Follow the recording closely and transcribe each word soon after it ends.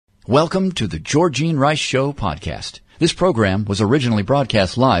Welcome to the Georgene Rice Show podcast. This program was originally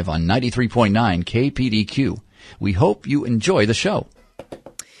broadcast live on 93.9 KPDQ. We hope you enjoy the show.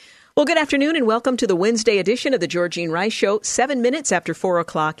 Well, good afternoon and welcome to the Wednesday edition of the Georgene Rice Show. 7 minutes after 4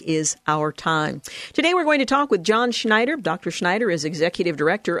 o'clock is our time. Today we're going to talk with John Schneider. Dr. Schneider is Executive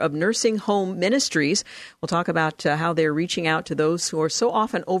Director of Nursing Home Ministries. We'll talk about how they're reaching out to those who are so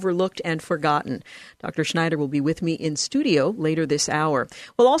often overlooked and forgotten. Dr. Schneider will be with me in studio later this hour.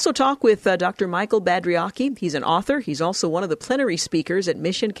 We'll also talk with Dr. Michael Badriaki. He's an author. He's also one of the plenary speakers at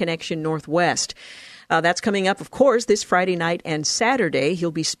Mission Connection Northwest. That's coming up, of course, this Friday night and Saturday.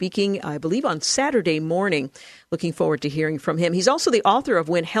 He'll be speaking, I believe, on Saturday morning. Looking forward to hearing from him. He's also the author of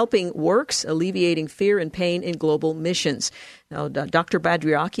When Helping Works, Alleviating Fear and Pain in Global Missions. Now, Dr.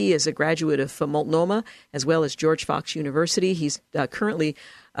 Badriaki is a graduate of Multnomah as well as George Fox University. He's currently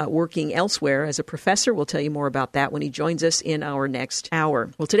working elsewhere as a professor. We'll tell you more about that when he joins us in our next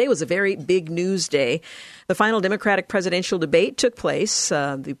hour. Well, today was a very big news day. The final Democratic presidential debate took place.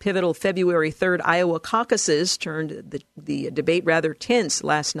 The pivotal February 3rd Iowa caucuses turned the debate rather tense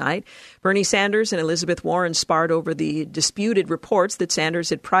last night. Bernie Sanders and Elizabeth Warren sparred over the disputed reports that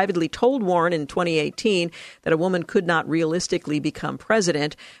Sanders had privately told Warren in 2018 that a woman could not realistically become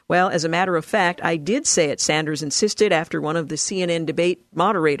president. Well, as a matter of fact, I did say it, Sanders insisted after one of the CNN debate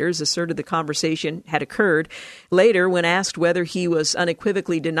moderators asserted the conversation had occurred. Later, when asked whether he was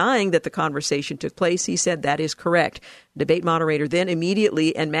unequivocally denying that the conversation took place, he said that is correct. Debate moderator then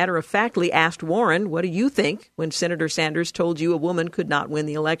immediately and matter-of-factly asked Warren, what do you think when Senator Sanders told you a woman could not win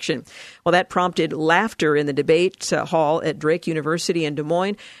the election? Well, that prompted laughter in the debate hall at Drake University in Des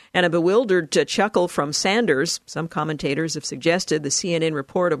Moines and a bewildered chuckle from Sanders. Some commentators have suggested the CNN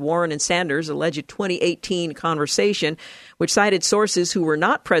report of Warren and Sanders' alleged 2018 conversation, which cited sources who were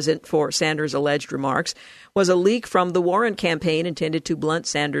not present for Sanders' alleged remarks, was a leak from the Warren campaign intended to blunt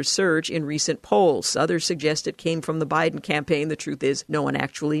Sanders' surge in recent polls. Others suggest it came from the Biden campaign. The truth is, no one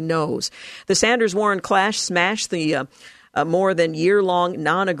actually knows. The Sanders-Warren clash smashed the more than year-long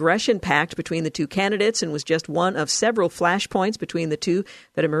non-aggression pact between the two candidates and was just one of several flashpoints between the two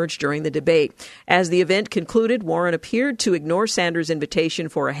that emerged during the debate. As the event concluded, Warren appeared to ignore Sanders' invitation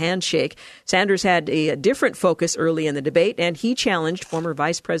for a handshake. Sanders had a different focus early in the debate, and he challenged former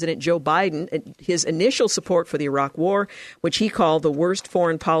Vice President Joe Biden, his initial support for the Iraq War, which he called the worst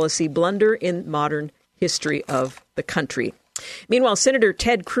foreign policy blunder in modern history of the country. Meanwhile, Senator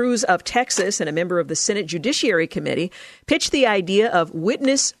Ted Cruz of Texas and a member of the Senate Judiciary Committee pitched the idea of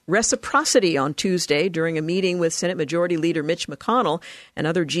witness reciprocity on Tuesday during a meeting with Senate Majority Leader Mitch McConnell and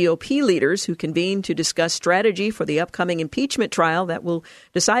other GOP leaders who convened to discuss strategy for the upcoming impeachment trial that will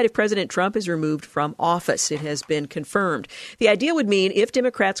decide if President Trump is removed from office. It has been confirmed. The idea would mean if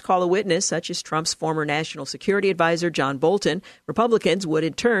Democrats call a witness, such as Trump's former national security advisor John Bolton, Republicans would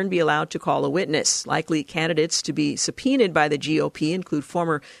in turn be allowed to call a witness. Likely candidates to be subpoenaed by the GOP include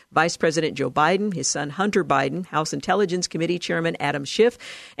former Vice President Joe Biden, his son Hunter Biden, House Intelligence Committee Chairman Adam Schiff,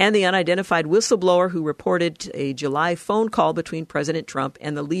 and the unidentified whistleblower who reported a July phone call between President Trump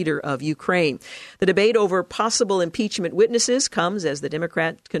and the leader of Ukraine. The debate over possible impeachment witnesses comes as the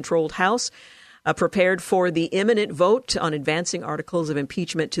Democrat-controlled House prepared for the imminent vote on advancing articles of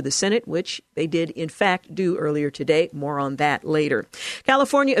impeachment to the Senate, which they did, in fact, do earlier today. More on that later.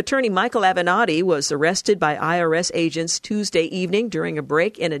 California attorney Michael Avenatti was arrested by IRS agents Tuesday evening during a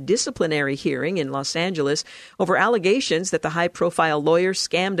break in a disciplinary hearing in Los Angeles over allegations that the high-profile lawyer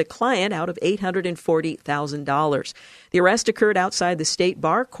scammed a client out of $840,000. The arrest occurred outside the State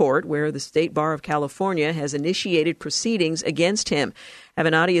Bar Court, where the State Bar of California has initiated proceedings against him.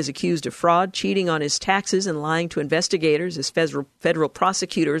 Avenatti is accused of fraud, cheating on his taxes, and lying to investigators as federal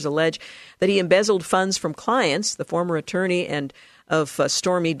prosecutors allege that he embezzled funds from clients. The former attorney and of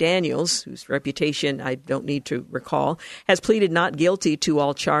Stormy Daniels, whose reputation I don't need to recall, has pleaded not guilty to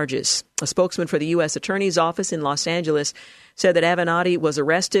all charges. A spokesman for the U.S. Attorney's Office in Los Angeles said that Avenatti was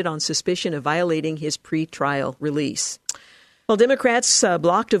arrested on suspicion of violating his pretrial release. Well, Democrats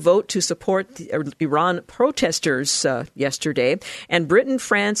blocked a vote to support the Iran protesters yesterday, and Britain,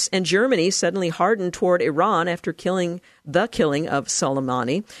 France, and Germany suddenly hardened toward Iran after the killing of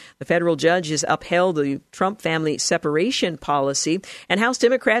Soleimani. The federal judge has upheld the Trump family separation policy, and House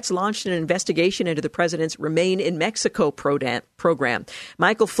Democrats launched an investigation into the president's Remain in Mexico program.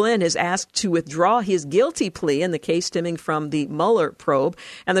 Michael Flynn has asked to withdraw his guilty plea in the case stemming from the Mueller probe,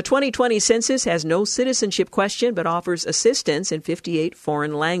 and the 2020 census has no citizenship question but offers assistance in 58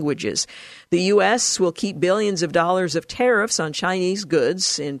 foreign languages. The U.S. will keep billions of dollars of tariffs on Chinese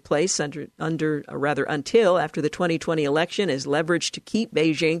goods in place until after the 2020 election as leverage to keep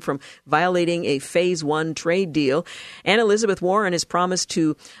Beijing from violating a Phase 1 trade deal. And Elizabeth Warren has promised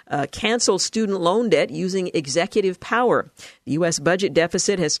to cancel student loan debt using executive power. The U.S. budget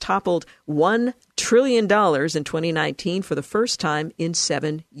deficit has toppled $1 trillion in 2019 for the first time in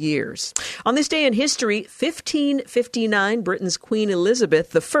 7 years. On this day in history, 1559, Britain's Queen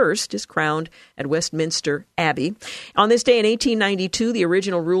Elizabeth I is crowned at Westminster Abbey. On this day in 1892, the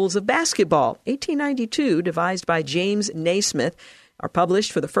original rules of basketball, 1892, devised by James Naismith, are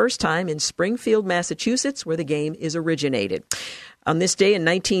published for the first time in Springfield, Massachusetts, where the game is originated. On this day in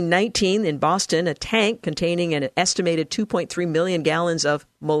 1919, in Boston, a tank containing an estimated 2.3 million gallons of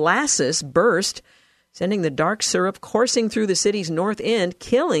molasses burst, sending the dark syrup coursing through the city's north end,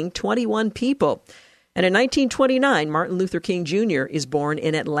 killing 21 people. And in 1929, Martin Luther King Jr. is born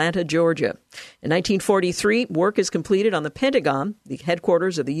in Atlanta, Georgia. In 1943, work is completed on the Pentagon, the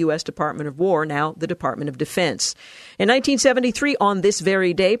headquarters of the U.S. Department of War, now the Department of Defense. In 1973, on this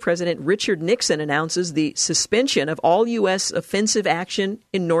very day, President Richard Nixon announces the suspension of all U.S. offensive action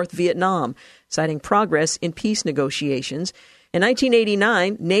in North Vietnam, citing progress in peace negotiations. In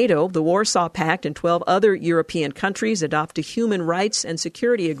 1989, NATO, the Warsaw Pact, and 12 other European countries adopt a human rights and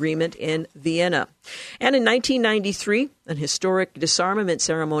security agreement in Vienna. And in 1993, an historic disarmament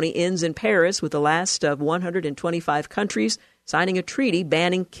ceremony ends in Paris with the last of 125 countries signing a treaty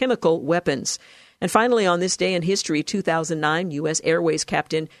banning chemical weapons. And finally, on this day in history, 2009, U.S. Airways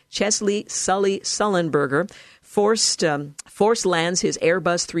Captain Chesley Sully Sullenberger forced lands his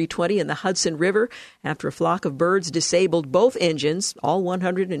Airbus 320 in the Hudson River after a flock of birds disabled both engines. All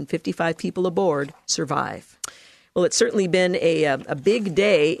 155 people aboard survive. Well, it's certainly been a big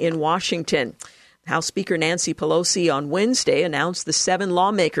day in Washington. House Speaker Nancy Pelosi on Wednesday announced the 7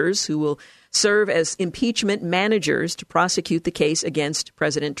 lawmakers who will serve as impeachment managers to prosecute the case against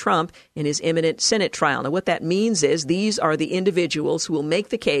President Trump in his imminent Senate trial. Now, what that means is these are the individuals who will make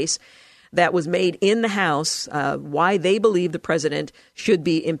the case that was made in the House, why they believe the president should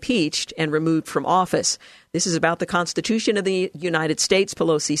be impeached and removed from office. This is about the Constitution of the United States,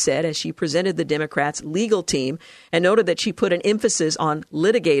 Pelosi said, as she presented the Democrats' legal team and noted that she put an emphasis on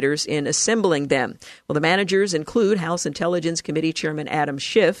litigators in assembling them. Well, the managers include House Intelligence Committee Chairman Adam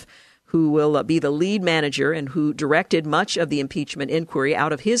Schiff, who will be the lead manager and who directed much of the impeachment inquiry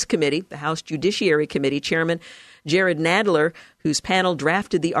out of his committee, the House Judiciary Committee Chairman Jared Nadler, whose panel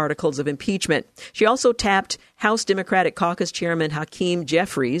drafted the articles of impeachment. She also tapped House Democratic Caucus Chairman Hakeem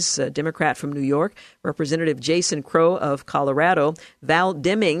Jeffries, a Democrat from New York, Representative Jason Crow of Colorado, Val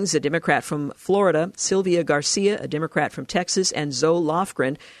Demings, a Democrat from Florida, Sylvia Garcia, a Democrat from Texas, and Zoe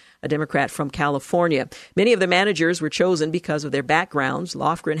Lofgren, a Democrat from California. Many of the managers were chosen because of their backgrounds.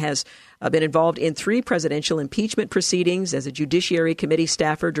 Lofgren has been involved in 3 presidential impeachment proceedings as a Judiciary Committee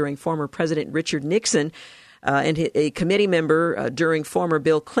staffer during former President Richard Nixon, and a committee member during former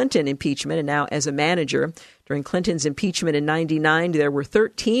Bill Clinton impeachment, and now as a manager. During Clinton's impeachment in 1999, there were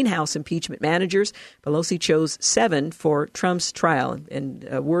 13 House impeachment managers. Pelosi chose 7 for Trump's trial. And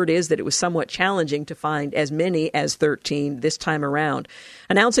word is that it was somewhat challenging to find as many as 13 this time around.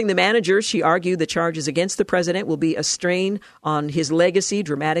 Announcing the managers, she argued the charges against the president will be a strain on his legacy,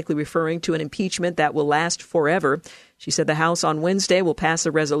 dramatically referring to an impeachment that will last forever. She said the House on Wednesday will pass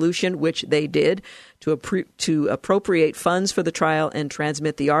a resolution, which they did, to appropriate funds for the trial and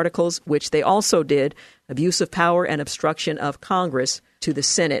transmit the articles, which they also did, abuse of power and obstruction of Congress, to the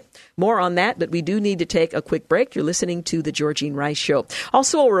Senate. More on that, but we do need to take a quick break. You're listening to The Georgene Rice Show.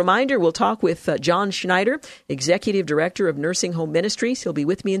 Also, a reminder, we'll talk with John Schneider, Executive Director of Nursing Home Ministries. He'll be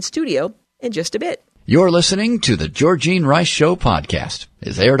with me in studio in just a bit. You're listening to The Georgene Rice Show podcast.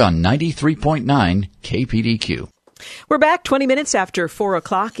 It's aired on 93.9 KPDQ. We're back. 20 minutes after 4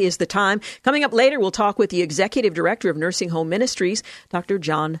 o'clock is the time. Coming up later, we'll talk with the Executive Director of Nursing Home Ministries, Dr.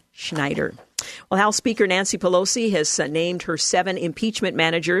 John Schneider. Well, House Speaker Nancy Pelosi has named her 7 impeachment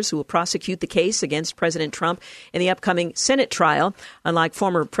managers who will prosecute the case against President Trump in the upcoming Senate trial. Unlike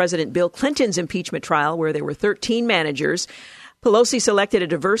former President Bill Clinton's impeachment trial, where there were 13 managers, Pelosi selected a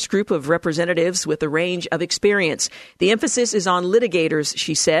diverse group of representatives with a range of experience. The emphasis is on litigators,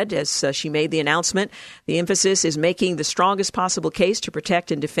 she said, as she made the announcement. The emphasis is making the strongest possible case to protect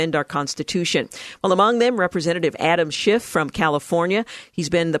and defend our Constitution. Well, among them, Representative Adam Schiff from California. He's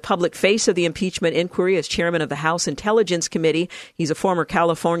been the public face of the impeachment inquiry as chairman of the House Intelligence Committee. He's a former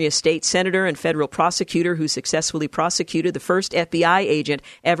California state senator and federal prosecutor who successfully prosecuted the first FBI agent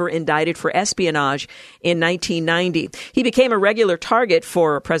ever indicted for espionage in 1990. He became a regular target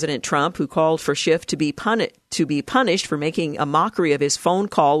for President Trump, who called for Schiff to be to be punished for making a mockery of his phone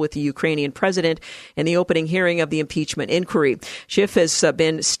call with the Ukrainian president in the opening hearing of the impeachment inquiry. Schiff has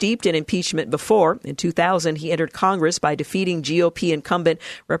been steeped in impeachment before. In 2000, he entered Congress by defeating GOP incumbent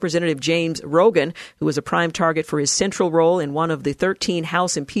Representative James Rogan, who was a prime target for his central role in one of the 13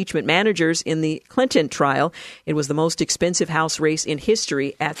 House impeachment managers in the Clinton trial. It was the most expensive House race in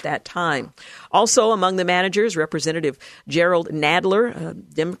history at that time. Also among the managers, Representative Gerald Nadler, a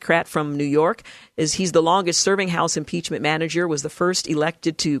Democrat from New York, he's the longest-serving House impeachment manager, was the first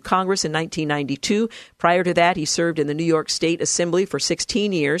elected to Congress in 1992. Prior to that, he served in the New York State Assembly for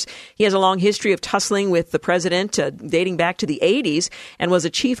 16 years. He has a long history of tussling with the president dating back to the 80s and was a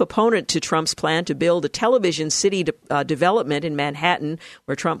chief opponent to Trump's plan to build a television city development in Manhattan,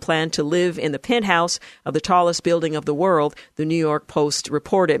 where Trump planned to live in the penthouse of the tallest building of the world, the New York Post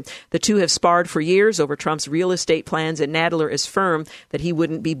reported. The two have sparred for years over Trump's real estate plans, and Nadler is firm that he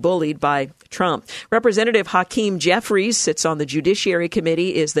wouldn't be bullied by Trump. Representative Hakeem Jeffries sits on the Judiciary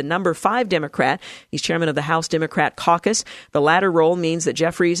Committee, is the number 5 Democrat. He's chairman of the House Democrat Caucus. The latter role means that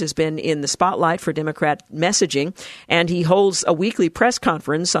Jeffries has been in the spotlight for Democrat messaging, and he holds a weekly press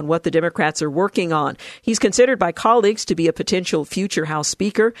conference on what the Democrats are working on. He's considered by colleagues to be a potential future House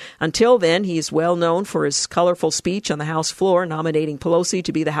Speaker. Until then, he's well known for his colorful speech on the House floor, nominating Pelosi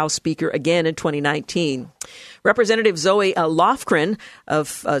to be the House Speaker again in 2019. Representative Zoe Lofgren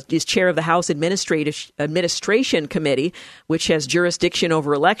is chair of the House Administration Committee, which has jurisdiction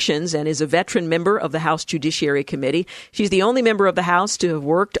over elections, and is a veteran member of the House Judiciary Committee. She's the only member of the House to have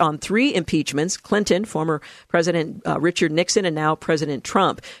worked on 3 impeachments: Clinton, former President Richard Nixon, and now President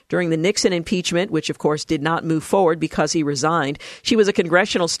Trump. During the Nixon impeachment, which of course did not move forward because he resigned, she was a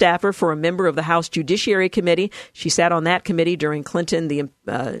congressional staffer for a member of the House Judiciary Committee. She sat on that committee during Clinton,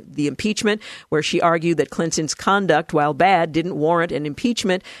 the impeachment, where she argued that Clinton's conduct, while bad, didn't warrant an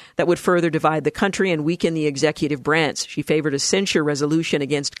impeachment that would further divide the country and weaken the executive branch. She favored a censure resolution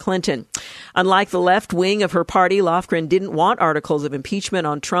against Clinton. Unlike the left wing of her party, Lofgren didn't want articles of impeachment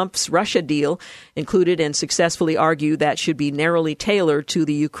on Trump's Russia deal included, and successfully argued that should be narrowly tailored to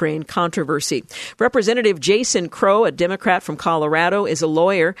the Ukraine controversy. Representative Jason Crow, a Democrat from Colorado, is a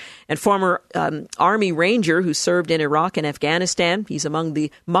lawyer and former Army Ranger who served in Iraq and Afghanistan. He's among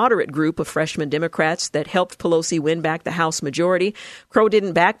the moderate group of freshman Democrats that helped Pelosi win back the House majority. Crow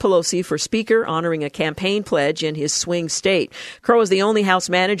didn't back Pelosi for Speaker, honoring a campaign pledge in his swing state. Crow is the only House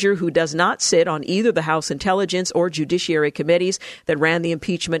manager who does not sit on either the House Intelligence or Judiciary committees that ran the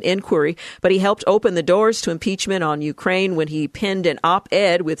impeachment inquiry, but he helped open the doors to impeachment on Ukraine when he penned an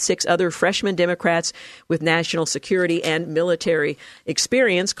op-ed with 6 other freshman Democrats with national security and military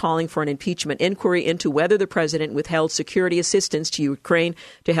experience, calling for an impeachment inquiry into whether the president withheld security assistance to Ukraine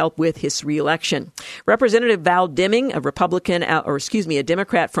to help with his reelection. Representative Val Deming, a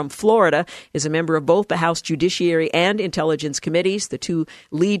Democrat from Florida, is a member of both the House Judiciary and Intelligence Committees, the 2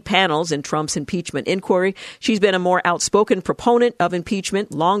 lead panels in Trump's impeachment inquiry. She's been a more outspoken proponent of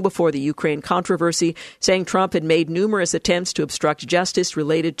impeachment long before the Ukraine controversy, saying Trump had made numerous attempts to obstruct justice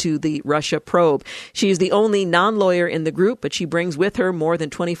related to the Russia probe. She is the only non-lawyer in the group, but she brings with her more than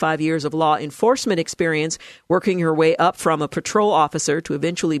 25 years of law enforcement experience, working her way up from a patrol officer to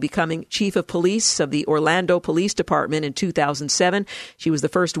eventually becoming chief of police of the Orlando Police Department in 2007. She was the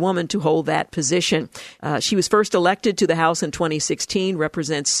first woman to hold that position. She was first elected to the House in 2016,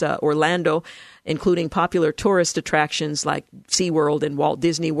 represents Orlando, including popular tourist attractions like SeaWorld and Walt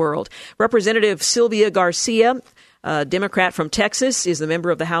Disney World. Representative Sylvia Garcia, a Democrat from Texas, is a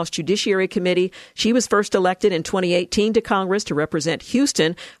member of the House Judiciary Committee. She was first elected in 2018 to Congress to represent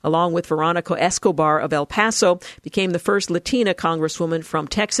Houston, along with Veronica Escobar of El Paso, became the first Latina congresswoman from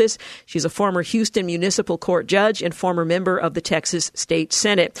Texas. She's a former Houston Municipal Court judge and former member of the Texas State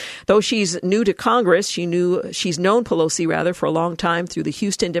Senate. Though she's new to Congress, she's known Pelosi for a long time through the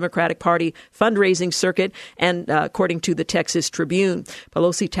Houston Democratic Party fundraising circuit, and according to the Texas Tribune,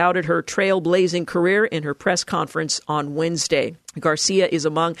 Pelosi touted her trailblazing career in her press conference on Wednesday. Garcia is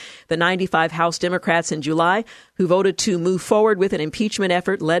among the 95 House Democrats in July who voted to move forward with an impeachment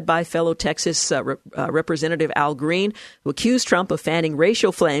effort led by fellow Texas Representative Al Green, who accused Trump of fanning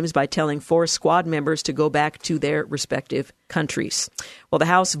racial flames by telling 4 squad members to go back to their respective countries. Well, the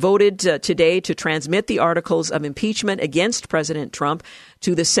House voted today to transmit the articles of impeachment against President Trump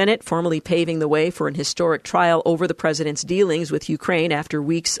to the Senate, formally paving the way for an historic trial over the president's dealings with Ukraine after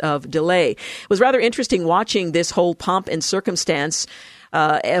weeks of delay. It was rather interesting watching this whole pomp and circumstance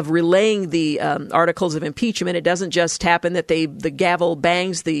of relaying the articles of impeachment. It doesn't just happen that the gavel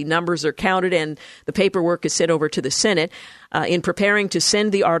bangs, the numbers are counted, and the paperwork is sent over to the Senate. In preparing to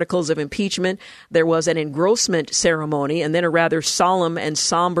send the articles of impeachment, there was an engrossment ceremony and then a rather solemn and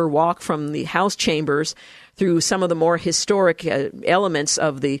somber walk from the House chambers through some of the more historic elements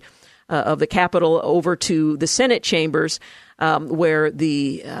of the Capitol over to the Senate chambers, where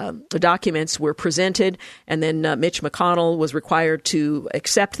the documents were presented, and then Mitch McConnell was required to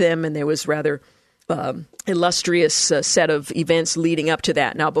accept them, and there was rather illustrious set of events leading up to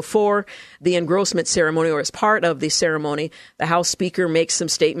that. Now, before the engrossment ceremony, or as part of the ceremony, the House Speaker makes some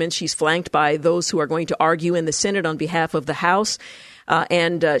statements. She's flanked by those who are going to argue in the Senate on behalf of the House.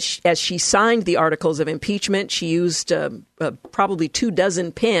 As she signed the articles of impeachment, she used probably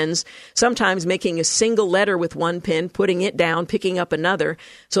 24 pens, sometimes making a single letter with one pen, putting it down, picking up another,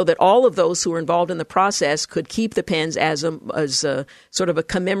 so that all of those who were involved in the process could keep the pens as a sort of a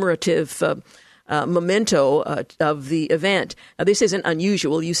commemorative memento of the event. Now, this isn't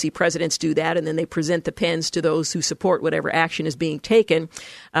unusual. You see presidents do that, and then they present the pens to those who support whatever action is being taken.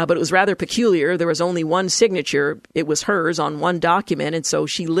 But it was rather peculiar. There was only one signature. It was hers on one document, and so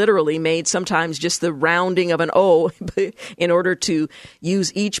she literally made sometimes just the rounding of an O in order to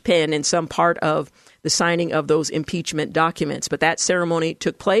use each pen in some part of the signing of those impeachment documents. But that ceremony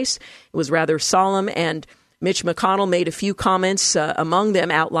took place. It was rather solemn, and Mitch McConnell made a few comments, among them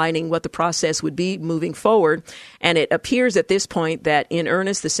outlining what the process would be moving forward. And it appears at this point that in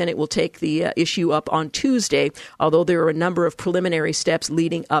earnest the Senate will take the issue up on Tuesday, although there are a number of preliminary steps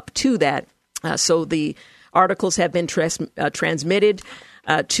leading up to that. So the articles have been transmitted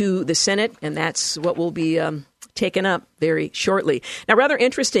to the Senate, and that's what will be taken up very shortly. Now, rather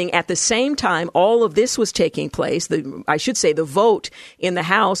interesting, at the same time all of this was taking place, the vote in the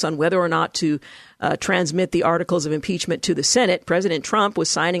House on whether or not to transmit the articles of impeachment to the Senate, President Trump was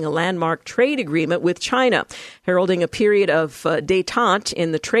signing a landmark trade agreement with China, heralding a period of détente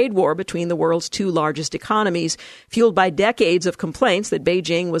in the trade war between the world's two largest economies, fueled by decades of complaints that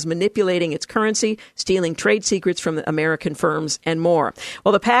Beijing was manipulating its currency, stealing trade secrets from American firms, and more.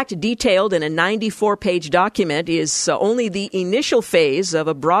 Well, the pact, detailed in a 94-page document, is only the initial phase of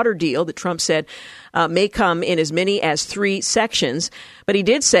a broader deal that Trump said may come in as many as 3 sections. But he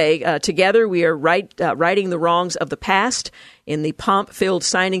did say, together we are righting the wrongs of the past. In the pomp-filled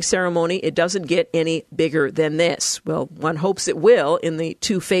signing ceremony, it doesn't get any bigger than this. Well, one hopes it will in the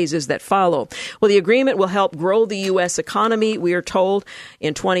 2 phases that follow. Well, the agreement will help grow the U.S. economy, we are told,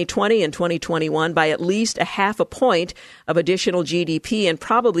 in 2020 and 2021 by at least 0.5 point of additional GDP, and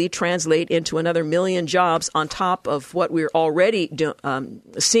probably translate into another 1 million jobs on top of what we're already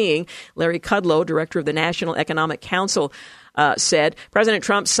seeing. Larry Kudlow, director of the National Economic Council, said President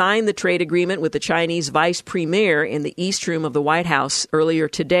Trump signed the trade agreement with the Chinese vice premier in the East Room of the White House earlier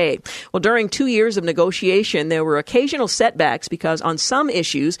today. Well, during 2 years of negotiation, there were occasional setbacks because on some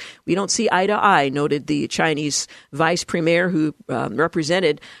issues we don't see eye to eye, noted the Chinese vice premier who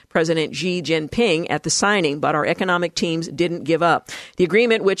represented President Xi Jinping at the signing, but our economic teams didn't give up. The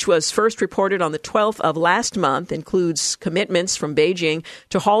agreement, which was first reported on the 12th of last month, includes commitments from Beijing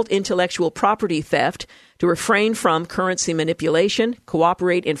to halt intellectual property theft, to refrain from currency manipulation,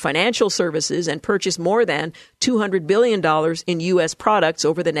 cooperate in financial services, and purchase more than $200 billion in U.S. products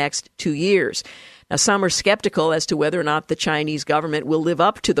over the next 2 years. Now, some are skeptical as to whether or not the Chinese government will live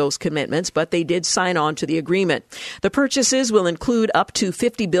up to those commitments, but they did sign on to the agreement. The purchases will include up to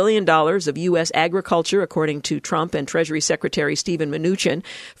 $50 billion of U.S. agriculture, according to Trump and Treasury Secretary Steven Mnuchin,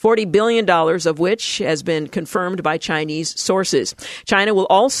 $40 billion of which has been confirmed by Chinese sources. China will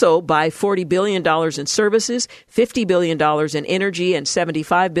also buy $40 billion in services, $50 billion in energy, and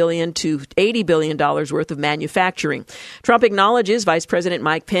 $75 billion to $80 billion worth of manufacturing. Trump acknowledges Vice President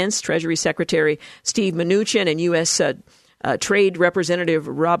Mike Pence, Treasury Secretary Steve Mnuchin, and U.S. Trade Representative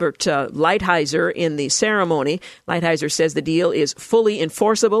Robert Lighthizer in the ceremony. Lighthizer says the deal is fully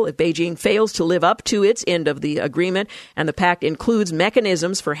enforceable if Beijing fails to live up to its end of the agreement, and the pact includes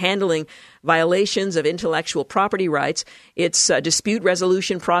mechanisms for handling violations of intellectual property rights. Its dispute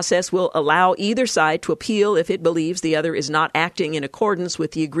resolution process will allow either side to appeal if it believes the other is not acting in accordance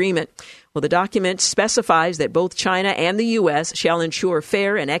with the agreement. Well, the document specifies that both China and the U.S. shall ensure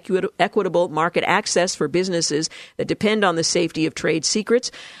fair and equitable market access for businesses that depend on the safety of trade secrets,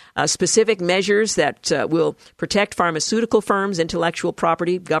 specific measures that will protect pharmaceutical firms' intellectual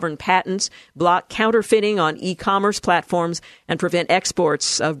property, govern patents, block counterfeiting on e-commerce platforms, and prevent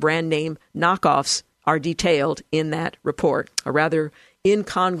exports of brand name knockoffs are detailed in that report. A rather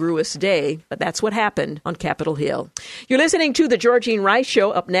incongruous day, but that's what happened on Capitol Hill. You're listening to The Georgene Rice Show.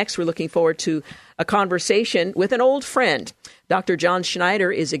 Up next, we're looking forward to a conversation with an old friend. Dr. John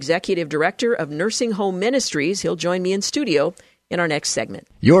Schneider is Executive Director of Nursing Home Ministries. He'll join me in studio in our next segment.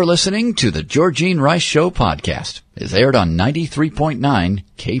 You're listening to The Georgene Rice Show podcast. It's aired on 93.9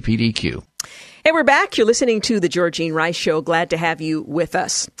 KPDQ. Hey, we're back. You're listening to The Georgene Rice Show. Glad to have you with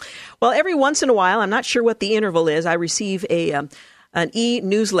us. Well, every once in a while, I'm not sure what the interval is, I receive an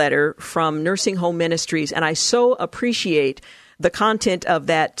e-newsletter from Nursing Home Ministries, and I so appreciate the content of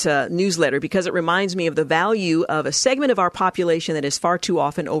that newsletter because it reminds me of the value of a segment of our population that is far too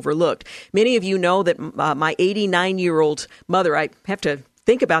often overlooked. Many of you know that my 89-year-old mother, I have to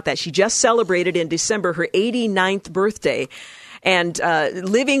think about that. She just celebrated in December her 89th birthday. And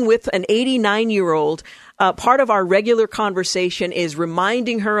living with an 89-year-old, part of our regular conversation is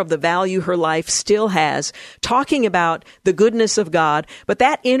reminding her of the value her life still has, talking about the goodness of God. But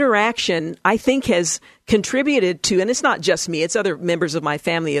that interaction, I think, has contributed to, and it's not just me, it's other members of my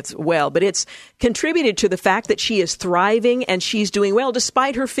family as well, but it's contributed to the fact that she is thriving and she's doing well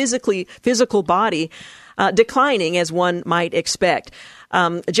despite her physical body declining, as one might expect.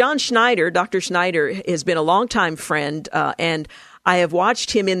 John Schneider, Dr. Schneider, has been a longtime friend, and I have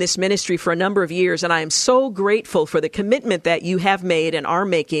watched him in this ministry for a number of years, and I am so grateful for the commitment that you have made and are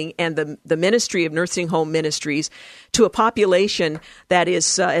making, and the ministry of Nursing Home Ministries to a population that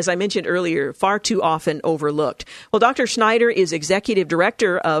is, as I mentioned earlier, far too often overlooked. Well, Dr. Schneider is Executive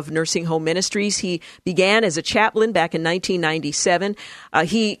Director of Nursing Home Ministries. He began as a chaplain back in 1997.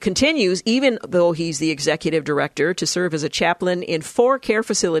 He continues, even though he's the Executive Director, to serve as a chaplain in 4 care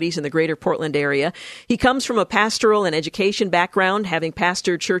facilities in the greater Portland area. He comes from a pastoral and education background, having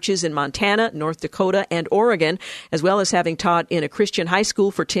pastored churches in Montana, North Dakota, and Oregon, as well as having taught in a Christian high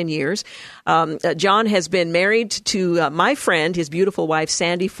school for 10 years. John has been married to my friend, his beautiful wife,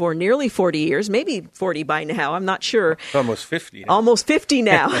 Sandy, for nearly 40 years, maybe 40 by now. I'm not sure. It's almost 50 now. Almost 50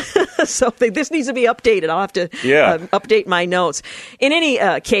 now. So this needs to be updated. I'll have to update my notes. In any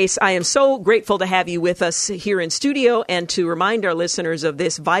case, I am so grateful to have you with us here in studio and to remind our listeners of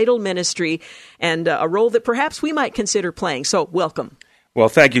this vital ministry and a role that perhaps we might consider playing. So welcome. Well,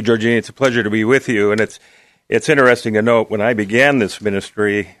 thank you, Georgene. It's a pleasure to be with you. And it's interesting to note, when I began this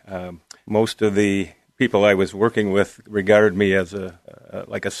ministry, most of the people I was working with regarded me as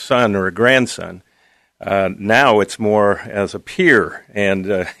like a son or a grandson. Now it's more as a peer,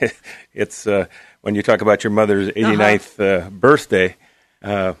 and it's when you talk about your mother's 89th birthday,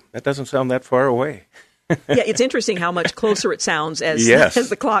 that doesn't sound that far away. Yeah, it's interesting how much closer it sounds as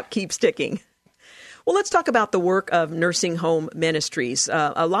the clock keeps ticking. Well, let's talk about the work of Nursing Home Ministries.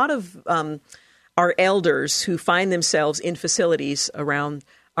 A lot of our elders who find themselves in facilities around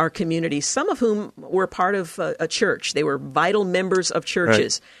our community, some of whom were part of a church. They were vital members of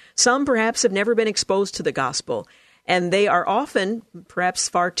churches. Right. Some perhaps have never been exposed to the gospel. And they are often, perhaps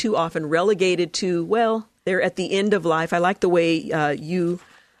far too often, relegated to, well, they're at the end of life. I like the way you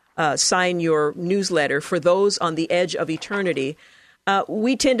sign your newsletter, for those on the edge of eternity.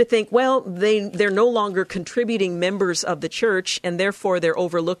 We tend to think, well, they're no longer contributing members of the church, and therefore they're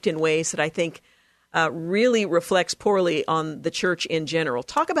overlooked in ways that I think really reflects poorly on the church in general.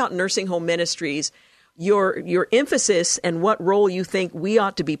 Talk about Nursing Home Ministries, your emphasis, and what role you think we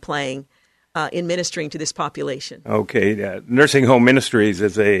ought to be playing in ministering to this population. Okay. Nursing Home Ministries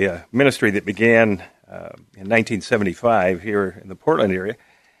is a ministry that began in 1975 here in the Portland area,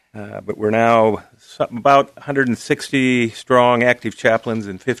 but we're now about 160 strong active chaplains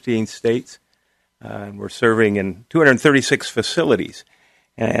in 15 states, and we're serving in 236 facilities.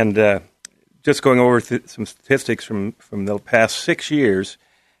 And just going over some statistics from the past 6 years,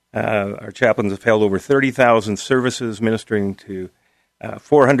 our chaplains have held over 30,000 services, ministering to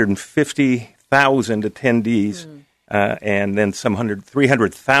 450,000 attendees, and then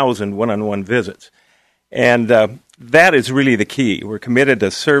 300,000 one-on-one visits. And that is really the key. We're committed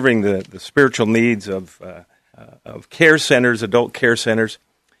to serving the spiritual needs of care centers, adult care centers,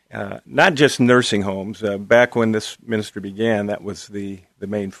 not just nursing homes. Back when this ministry began, that was the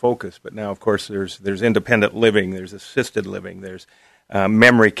main focus. But now, of course, there's independent living, there's assisted living, there's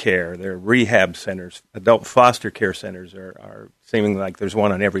memory care, there are rehab centers, adult foster care centers are seeming like there's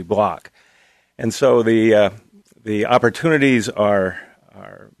one on every block. And so the opportunities are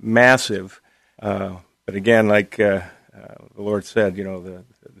massive. But again, like the Lord said,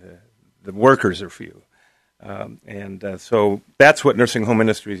 the workers are few. So that's what Nursing Home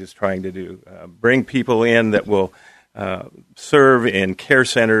Ministries is trying to do, bring people in that will serve in care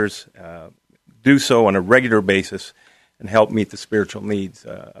centers, do so on a regular basis, and help meet the spiritual needs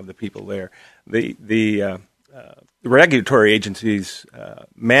of the people there. The regulatory agencies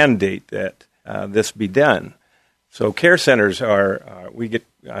mandate that this be done. So care centers we get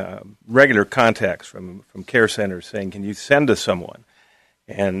regular contacts from care centers saying, can you send us someone?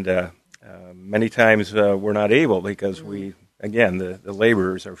 And many times we're not able because the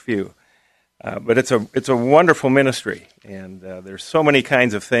laborers are few. But it's a wonderful ministry, and there's so many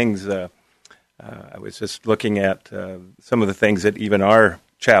kinds of things I was just looking at some of the things that even our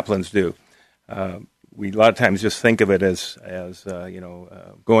chaplains do. We a lot of times just think of it as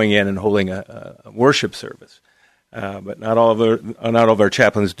going in and holding a worship service, but not all of our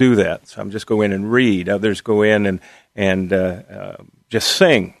chaplains do that. Some just go in and read. Others go in and just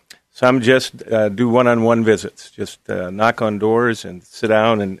sing. Some just do one-on-one visits, just knock on doors and sit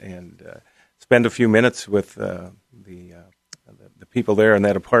down and spend a few minutes with the people there in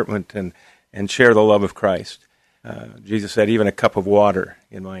that apartment and share the love of Christ. Jesus said, even a cup of water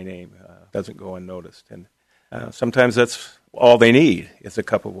in my name doesn't go unnoticed. And sometimes that's all they need is a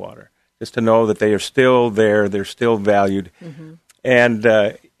cup of water, just to know that they are still there, they're still valued. Mm-hmm. And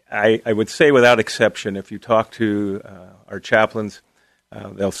I would say without exception, if you talk to our chaplains,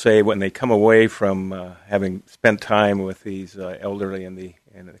 they'll say when they come away from having spent time with these elderly in the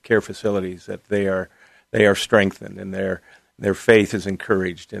care facilities that they are strengthened and their faith is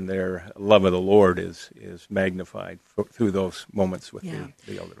encouraged and their love of the Lord is magnified through those moments with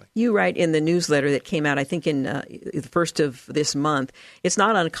the elderly. You write in the newsletter that came out, I think, in the first of this month, it's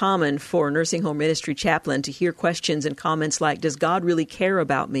not uncommon for a nursing home ministry chaplain to hear questions and comments like, does God really care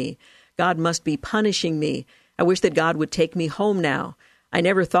about me? God must be punishing me. I wish that God would take me home now. I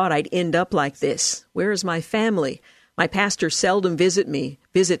never thought I'd end up like this. Where is my family? My pastor seldom visits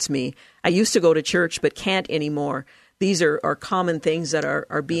me. I used to go to church but can't anymore. These are common things that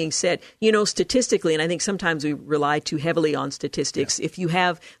are being said. Statistically, and I think sometimes we rely too heavily on statistics. Yeah. If you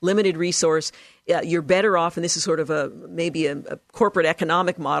have limited resource, you're better off, and this is sort of maybe a corporate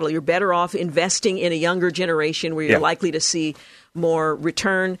economic model, you're better off investing in a younger generation where you're likely to see more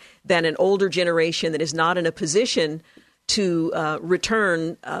return than an older generation that is not in a position to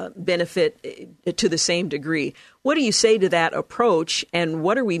return benefit to the same degree. What do you say to that approach, and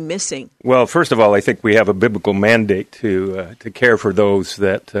what are we missing? Well, first of all, I think we have a biblical mandate to care for those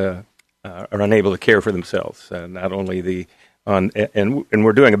that are unable to care for themselves. Not only and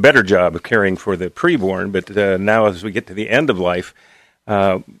we're doing a better job of caring for the preborn, but now as we get to the end of life,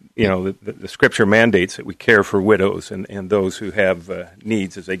 the Scripture mandates that we care for widows and those who have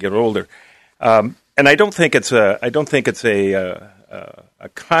needs as they get older. And I don't think it's a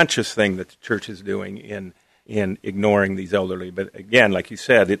conscious thing that the church is doing in ignoring these elderly. But again, like you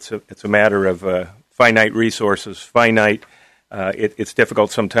said, it's a matter of finite resources, finite. It's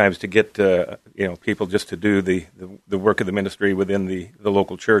difficult sometimes to get people just to do the work of the ministry within the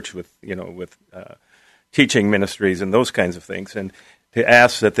local church with teaching ministries and those kinds of things, and to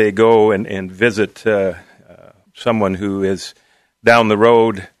ask that they go and visit someone who is down the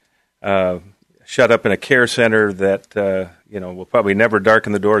road. Shut up in a care center that will probably never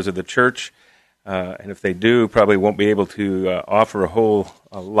darken the doors of the church, and if they do, probably won't be able to offer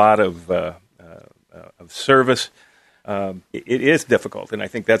a lot of service. It is difficult, and I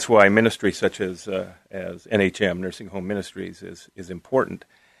think that's why ministry such as NHM, Nursing Home Ministries, is important.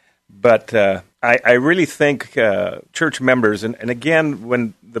 But I really think church members, and again,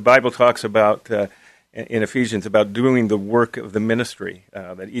 when the Bible talks about in Ephesians about doing the work of the ministry,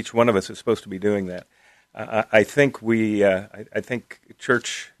 that each one of us is supposed to be doing that. I think I think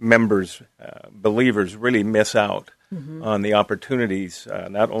church members, believers, really miss out on the opportunities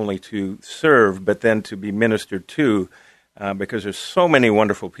not only to serve but then to be ministered to, because there's so many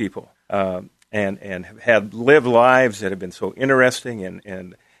wonderful people and have lived lives that have been so interesting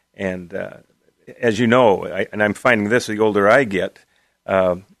and as you know, and I'm finding this the older I get.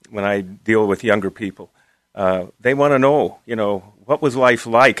 When I deal with younger people, they want to know, what was life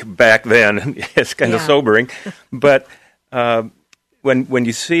like back then? It's kind of sobering, but when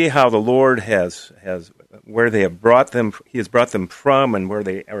you see how the Lord has where they have brought them, He has brought them from, and where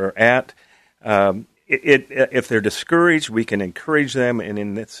they are at. If they're discouraged, we can encourage them, and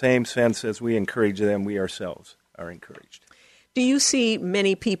in the same sense as we encourage them, we ourselves are encouraged. Do you see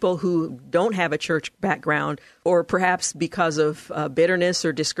many people who don't have a church background, or perhaps because of bitterness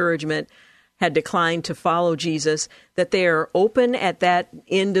or discouragement, had declined to follow Jesus, that they are open at that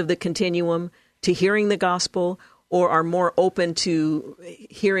end of the continuum to hearing the gospel, or are more open to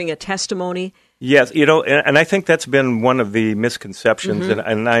hearing a testimony? Yes, and I think that's been one of the misconceptions,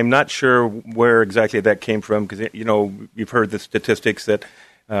 and I'm not sure where exactly that came from, because, you've heard the statistics that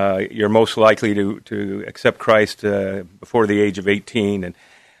you're most likely to accept Christ before the age of 18.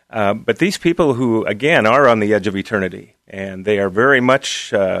 But these people who, again, are on the edge of eternity, and they are very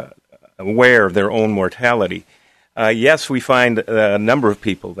much aware of their own mortality. Yes, we find a number of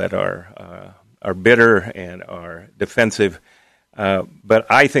people that are bitter and are defensive. But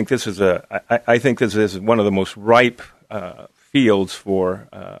I think this is one of the most ripe fields for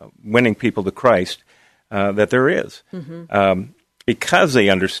winning people to Christ that there is. because they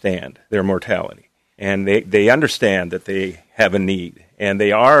understand their mortality, and they understand that they have a need, and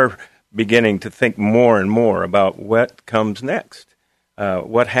they are beginning to think more and more about what comes next,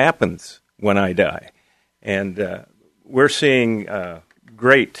 what happens when I die. And we're seeing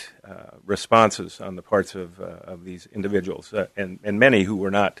great responses on the parts of these individuals, and many who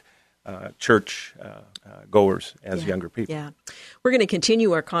were not church goers as younger people. Yeah. We're going to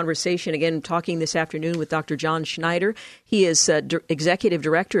continue our conversation again, talking this afternoon with Dr. John Schneider. He is Executive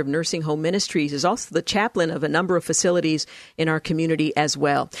Director of Nursing Home Ministries, is also the chaplain of a number of facilities in our community as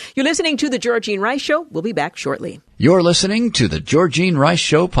well. You're listening to The Georgene Rice Show. We'll be back shortly. You're listening to The Georgene Rice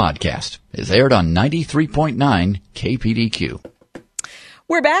Show podcast. It's aired on 93.9 KPDQ.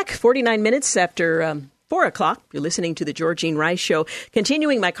 We're back 49 minutes after 4 o'clock. You're listening to The Georgene Rice Show.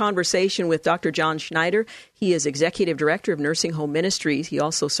 Continuing my conversation with Dr. John Schneider. He is Executive Director of Nursing Home Ministries. He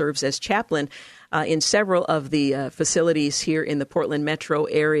also serves as chaplain in several of the facilities here in the Portland metro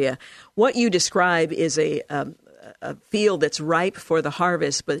area. What you describe is a field that's ripe for the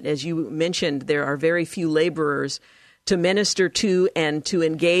harvest, but as you mentioned, there are very few laborers to minister to and to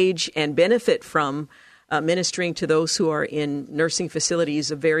engage and benefit from ministering to those who are in nursing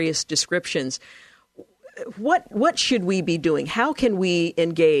facilities of various descriptions. What should we be doing? How can we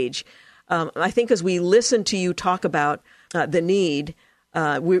engage? I think as we listen to you talk about the need,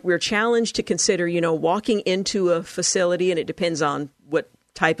 we're challenged to consider, walking into a facility, and it depends on what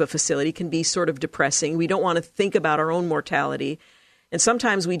type of facility, can be sort of depressing. We don't want to think about our own mortality. And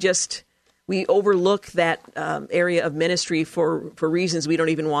sometimes we overlook that area of ministry for reasons we don't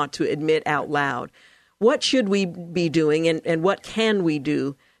even want to admit out loud. What should we be doing, and what can we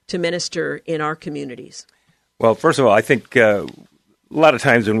do to minister in our communities? Well, first of all, I think a lot of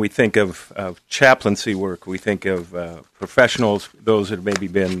times when we think of chaplaincy work, we think of professionals, those that have maybe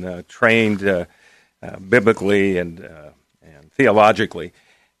been trained biblically and theologically,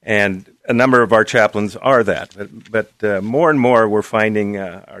 and a number of our chaplains are that. But more and more, we're finding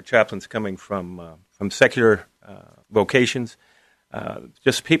our chaplains coming from secular vocations,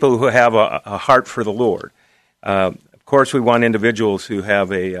 just people who have a heart for the Lord. Of course, we want individuals who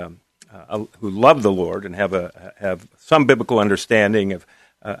have who love the Lord and have some biblical understanding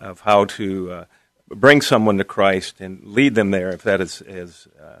of how to bring someone to Christ and lead them there, if that is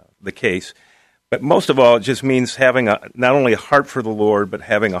the case. But most of all, it just means having not only a heart for the Lord, but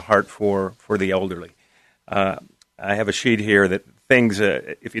having a heart for the elderly. I have a sheet here that things.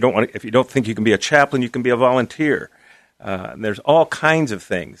 If you don't think you can be a chaplain, you can be a volunteer. There's all kinds of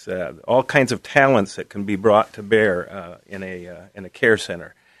things, all kinds of talents that can be brought to bear in a care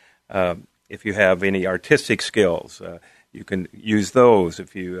center. If you have any artistic skills, you can use those.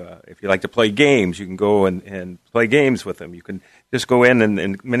 If you like to play games, you can go and play games with them. You can just go in, and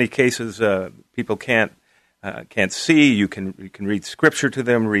in many cases, people can't see. You can read scripture to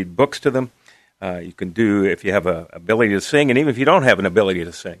them, read books to them. You can do, if you have an ability to sing, and even if you don't have an ability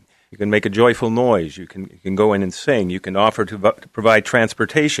to sing, you can make a joyful noise. You can go in and sing. You can offer to provide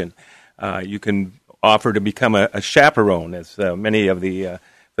transportation. You can offer to become a chaperone, as many of the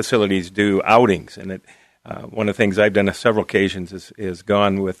facilities do outings. And one of the things I've done on several occasions is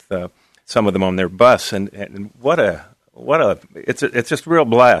gone with some of them on their bus. And it's just a real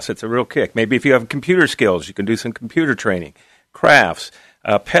blast. It's a real kick. Maybe if you have computer skills, you can do some computer training, crafts,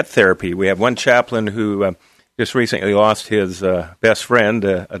 pet therapy. We have one chaplain who just recently lost his best friend,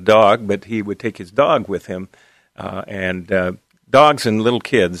 a dog, but he would take his dog with him. And dogs and little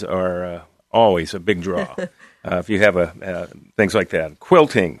kids are always a big draw. If you have things like that.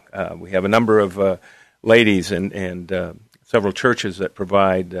 Quilting. We have a number of ladies and several churches that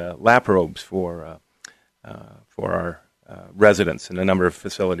provide lap robes for our residents in a number of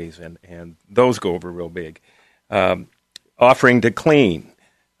facilities, and those go over real big. Offering to clean.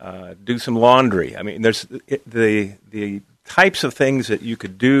 Do some laundry. I mean, there's the types of things that you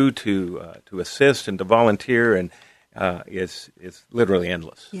could do to assist and to volunteer, and is literally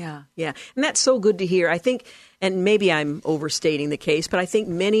endless. Yeah, and that's so good to hear. I think, and maybe I'm overstating the case, but I think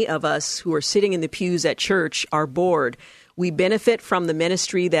many of us who are sitting in the pews at church are bored. We benefit from the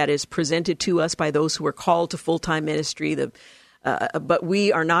ministry that is presented to us by those who are called to full-time ministry, but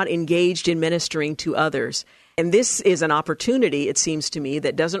we are not engaged in ministering to others. And this is an opportunity, it seems to me,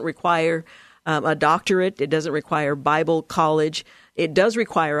 that doesn't require a doctorate. It doesn't require Bible college. It does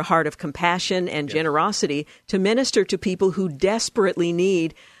require a heart of compassion and generosity to minister to people who desperately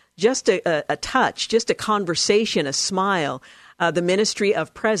need just a touch, just a conversation, a smile, the ministry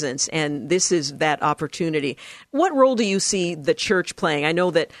of presence. And this is that opportunity. What role do you see the church playing? I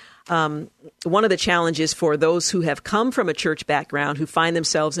know that one of the challenges for those who have come from a church background who find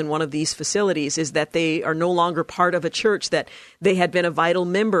themselves in one of these facilities is that they are no longer part of a church that they had been a vital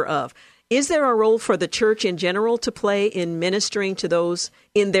member of. Is there a role for the church in general to play in ministering to those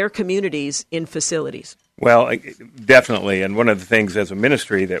in their communities in facilities? Well, definitely. And one of the things as a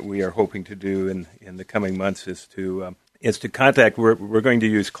ministry that we are hoping to do in the coming months is to contact. We're going to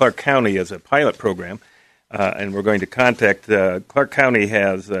use Clark County as a pilot program. And we're going to contact, Clark County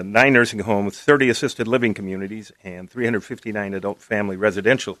has 9 nursing homes, 30 assisted living communities, and 359 adult family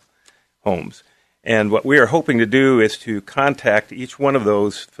residential homes. And what we are hoping to do is to contact each one of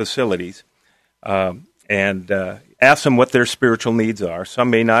those facilities and ask them what their spiritual needs are. Some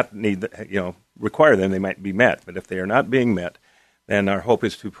may not require them, they might be met. But if they are not being met, then our hope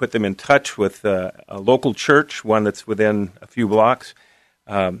is to put them in touch with a local church, one that's within a few blocks,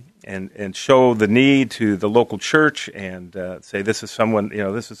 and show the need to the local church and say, this is someone,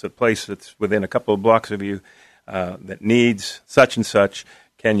 this is a place that's within a couple of blocks of you that needs such and such.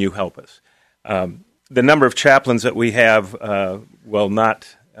 Can you help us? The number of chaplains that we have will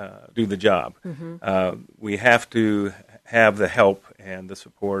not do the job. Mm-hmm. We have to have the help and the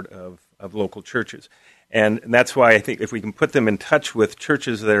support of local churches. And that's why I think if we can put them in touch with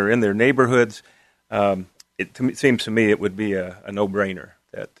churches that are in their neighborhoods, it seems to me it would be a no-brainer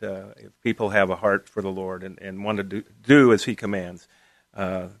that if people have a heart for the Lord and want to do as He commands,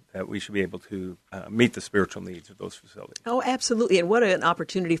 that we should be able to meet the spiritual needs of those facilities. Oh, absolutely. And what an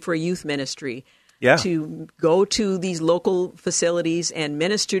opportunity for a youth ministry to go to these local facilities and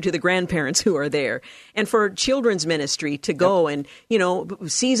minister to the grandparents who are there. And for children's ministry to go and,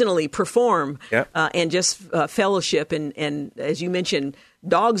 seasonally perform and just fellowship. And as you mentioned,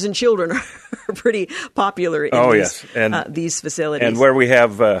 dogs and children are pretty popular in these facilities. And where we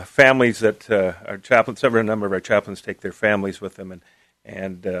have families that our chaplains, a number of our chaplains take their families with them.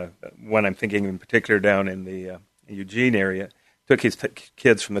 And one I'm thinking in particular down in the Eugene area, took his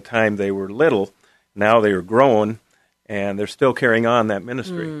kids from the time they were little. Now they are grown, and they're still carrying on that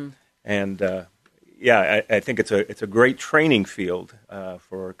ministry. Mm. And I think it's a great training field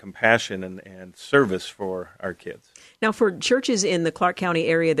for compassion and service for our kids. Now, for churches in the Clark County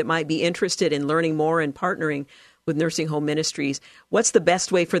area that might be interested in learning more and partnering with nursing home ministries, what's the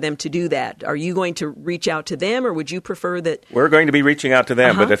best way for them to do that? Are you going to reach out to them, or would you prefer that? We're going to be reaching out to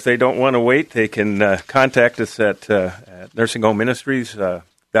them, but if they don't want to wait, they can contact us at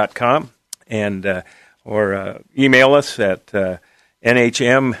nursinghomeministries.com. And or email us at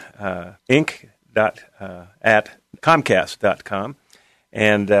nhminc.at comcast.com,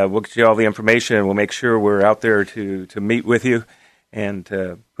 and we'll get you all the information, and we'll make sure we're out there to meet with you and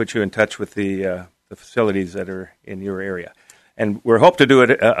put you in touch with the facilities that are in your area. And we hope to do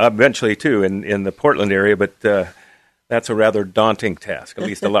it eventually, too, in the Portland area, but that's a rather daunting task, at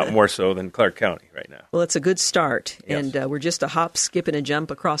least a lot more so than Clark County right now. Well, it's a good start, and we're just a hop, skip, and a jump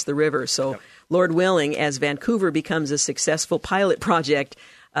across the river. So, Lord willing, as Vancouver becomes a successful pilot project,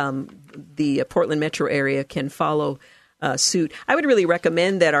 the Portland metro area can follow suit. I would really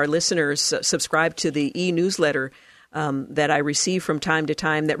recommend that our listeners subscribe to the e-newsletter that I receive from time to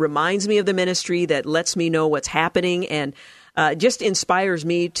time that reminds me of the ministry, that lets me know what's happening, and just inspires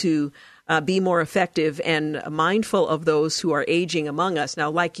me to be more effective and mindful of those who are aging among us. Now,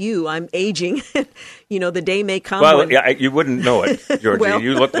 like you, I'm aging. The day may come. Well, you wouldn't know it, Georgie.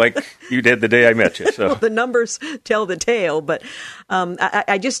 You look like you did the day I met you. So well, the numbers tell the tale. But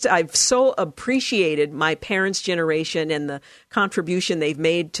I've so appreciated my parents' generation and the contribution they've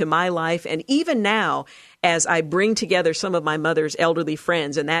made to my life. And even now, as I bring together some of my mother's elderly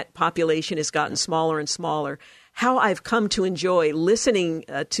friends, and that population has gotten smaller and smaller, how I've come to enjoy listening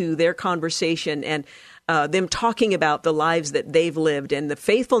to their conversation and them talking about the lives that they've lived and the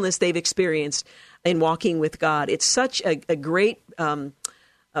faithfulness they've experienced in walking with God. It's such a great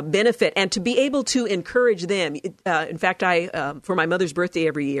benefit, and to be able to encourage them. In fact, I for my mother's birthday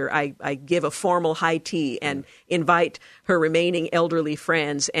every year, I give a formal high tea and invite her remaining elderly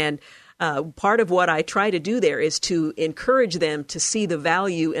friends. And part of what I try to do there is to encourage them to see the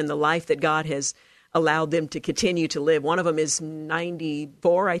value in the life that God has allowed them to continue to live. One of them is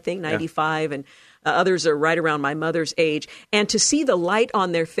 94, I think, 95, and others are right around my mother's age. And to see the light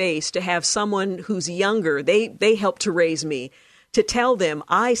on their face, to have someone who's younger, they helped to raise me, to tell them,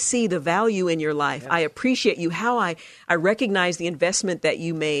 I see the value in your life. Yes. I appreciate you, how I recognize the investment that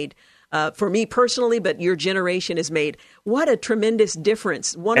you made for me personally, but your generation has made. What a tremendous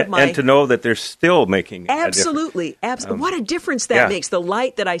difference. And to know that they're still making absolutely. What a difference that makes, the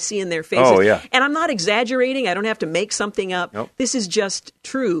light that I see in their faces. Oh, yeah. And I'm not exaggerating. I don't have to make something up. Nope. This is just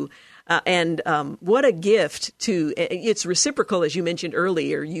true. And what a gift it's reciprocal, as you mentioned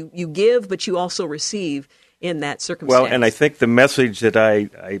earlier. You give, but you also receive in that circumstance. Well, and I think the message that I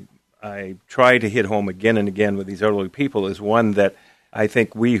try to hit home again and again with these elderly people is one that I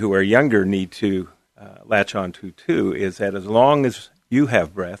think we who are younger need to latch on to too, is that as long as you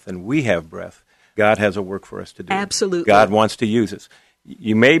have breath and we have breath, God has a work for us to do. Absolutely. God wants to use us.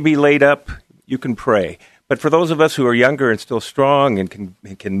 You may be laid up, you can pray. But for those of us who are younger and still strong and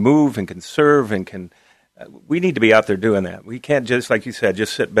can move and can serve and we need to be out there doing that. We can't just, like you said,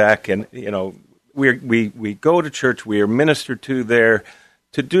 just sit back and, we go to church, we are ministered to there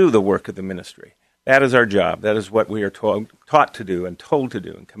to do the work of the ministry. That is our job. That is what we are taught to do and told to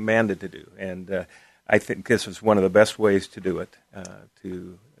do and commanded to do. And I think this is one of the best ways to do it,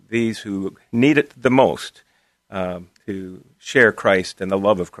 to these who need it the most, to share Christ and the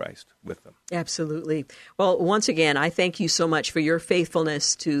love of Christ with them. Absolutely. Well, once again, I thank you so much for your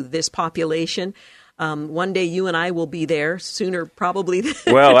faithfulness to this population. One day you and I will be there sooner, probably.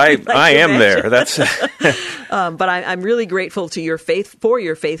 Well, I am there. That's. But I'm really grateful to your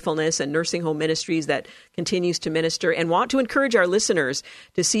faithfulness and Nursing Home Ministries that continues to minister, and want to encourage our listeners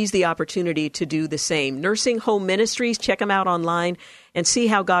to seize the opportunity to do the same. Nursing Home Ministries, check them out online and see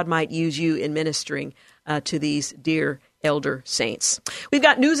how God might use you in ministering to these dear elder saints. We've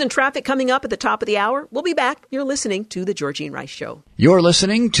got news and traffic coming up at the top of the hour. We'll be back. You're listening to The Georgene Rice Show. You're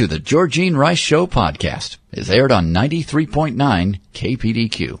listening to The Georgene Rice Show podcast. It's aired on 93.9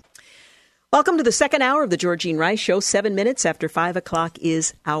 KPDQ. Welcome to the second hour of The Georgene Rice Show. 7 minutes after 5 o'clock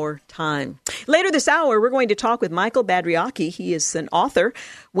is our time. Later this hour, we're going to talk with Michael Badriaki. He is an author.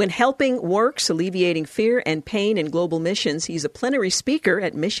 When Helping Works, Alleviating Fear and Pain in Global Missions. He's a plenary speaker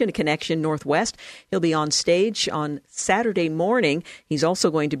at Mission Connection Northwest. He'll be on stage on Saturday morning. He's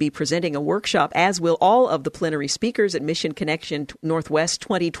also going to be presenting a workshop, as will all of the plenary speakers at Mission Connection Northwest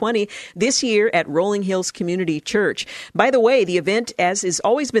 2020 this year at Rolling Hills Community Church. By the way, the event, as has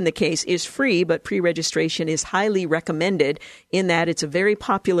always been the case, is free, but pre-registration is highly recommended in that it's a very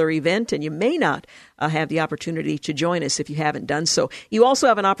popular event, and you may not have the opportunity to join us if you haven't done so. You also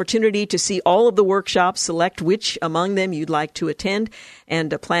have an opportunity to see all of the workshops, select which among them you'd like to attend,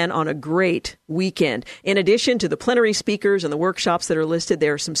 and plan on a great weekend. In addition to the plenary speakers and the workshops that are listed,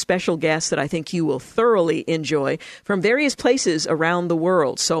 there are some special guests that I think you will thoroughly enjoy from various places around the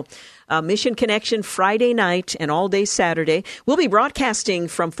world. So Mission Connection Friday night and all day Saturday. We'll be broadcasting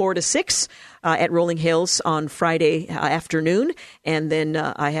from 4 to 6 at Rolling Hills on Friday afternoon. And then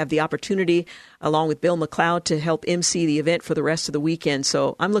I have the opportunity, along with Bill McLeod, to help MC the event for the rest of the weekend.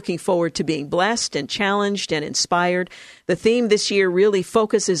 So I'm looking forward to being blessed and challenged and inspired. The theme this year really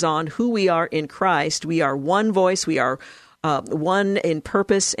focuses on who we are in Christ. We are one voice. We are one in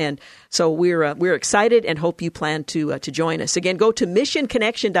purpose, and so we're excited and hope you plan to join us. Again, go to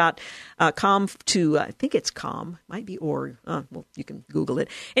missionconnection.com to I think it's com, might be org. Well, you can Google it.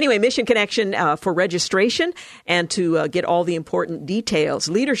 Anyway, Mission Connection for registration and to get all the important details.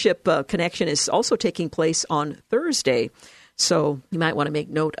 Leadership Connection is also taking place on Thursday, so you might want to make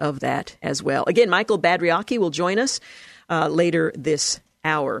note of that as well. Again, Michael Badriaki will join us later this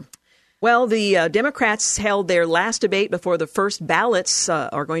hour. Well, the Democrats held their last debate before the first ballots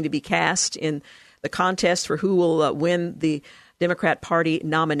are going to be cast in the contest for who will win the Democrat Party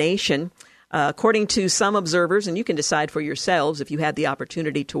nomination. According to some observers, and you can decide for yourselves if you had the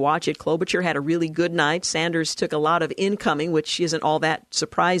opportunity to watch it, Klobuchar had a really good night. Sanders took a lot of incoming, which isn't all that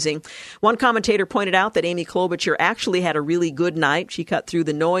surprising. One commentator pointed out that Amy Klobuchar actually had a really good night. She cut through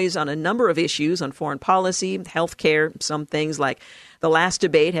the noise on a number of issues on foreign policy, health care, some things like the last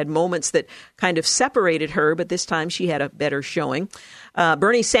debate had moments that kind of separated her, but this time she had a better showing.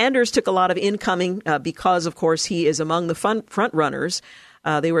 Bernie Sanders took a lot of incoming because, of course, he is among the front runners.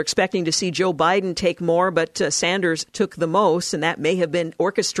 They were expecting to see Joe Biden take more, but Sanders took the most, and that may have been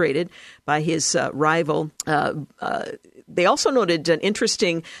orchestrated by his rival. They also noted an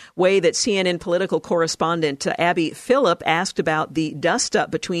interesting way that CNN political correspondent Abby Phillip asked about the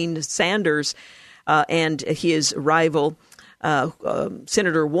dust-up between Sanders and his rival,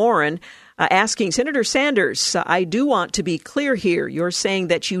 Senator Warren, asking Senator Sanders, I do want to be clear here. You're saying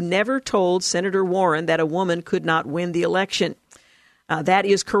that you never told Senator Warren that a woman could not win the election. That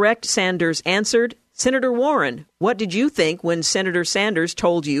is correct, Sanders answered. Senator Warren, what did you think when Senator Sanders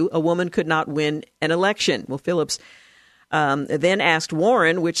told you a woman could not win an election? Well, Phillips then asked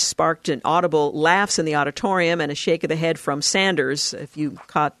Warren, which sparked an audible laughs in the auditorium and a shake of the head from Sanders, if you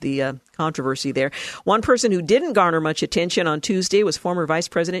caught the controversy there. One person who didn't garner much attention on Tuesday was former Vice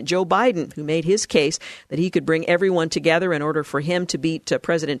President Joe Biden, who made his case that he could bring everyone together in order for him to beat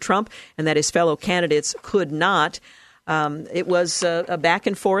President Trump and that his fellow candidates could not. It was a back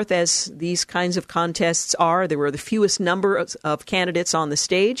and forth, as these kinds of contests are. There were the fewest number of candidates on the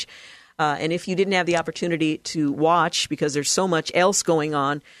stage. And if you didn't have the opportunity to watch, because there's so much else going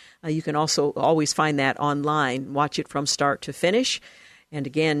on, you can also always find that online. Watch it from start to finish. And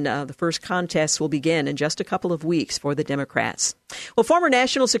again, the first contest will begin in just a couple of weeks for the Democrats. Well, former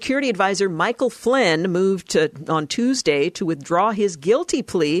National Security Advisor Michael Flynn moved on Tuesday to withdraw his guilty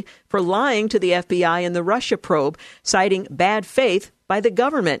plea for lying to the FBI in the Russia probe, citing bad faith by the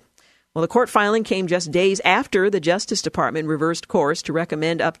government. Well, the court filing came just days after the Justice Department reversed course to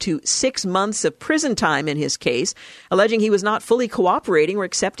recommend up to 6 months of prison time in his case, alleging he was not fully cooperating or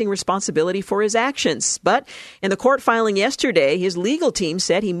accepting responsibility for his actions. But in the court filing yesterday, his legal team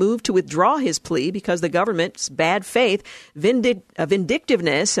said he moved to withdraw his plea because the government's bad faith,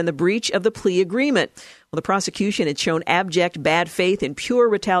 vindictiveness, and the breach of the plea agreement. Well, the prosecution had shown abject bad faith and pure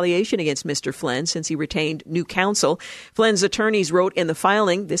retaliation against Mr. Flynn since he retained new counsel. Flynn's attorneys wrote in the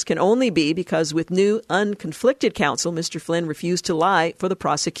filing, this can only be because with new unconflicted counsel, Mr. Flynn refused to lie for the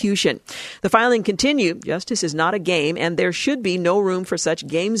prosecution. The filing continued, justice is not a game, and there should be no room for such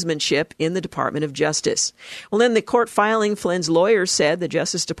gamesmanship in the Department of Justice. Well, in the court filing, Flynn's lawyers said the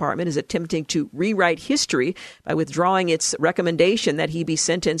Justice Department is attempting to rewrite history by withdrawing its recommendation that he be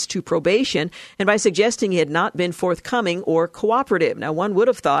sentenced to probation and by suggesting he had not been forthcoming or cooperative. Now, one would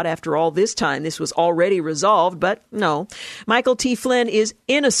have thought after all this time this was already resolved, but no. Michael T. Flynn is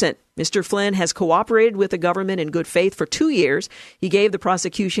innocent. Mr. Flynn has cooperated with the government in good faith for 2 years. He gave the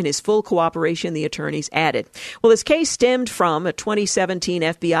prosecution his full cooperation, the attorneys added. Well, his case stemmed from a 2017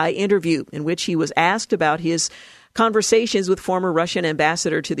 FBI interview in which he was asked about his conversations with former Russian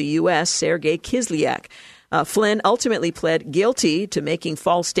ambassador to the U.S., Sergei Kislyak. Flynn ultimately pled guilty to making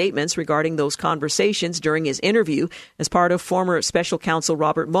false statements regarding those conversations during his interview as part of former special counsel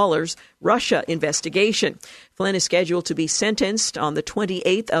Robert Mueller's Russia investigation. Flynn is scheduled to be sentenced on the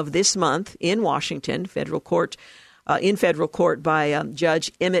 28th of this month in Washington, federal court by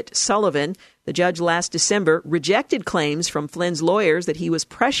Judge Emmett Sullivan. The judge last December rejected claims from Flynn's lawyers that he was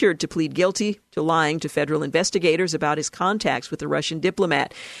pressured to plead guilty to lying to federal investigators about his contacts with the Russian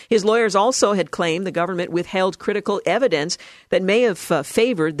diplomat. His lawyers also had claimed the government withheld critical evidence that may have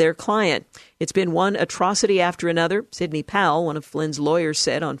favored their client. It's been one atrocity after another, Sidney Powell, one of Flynn's lawyers,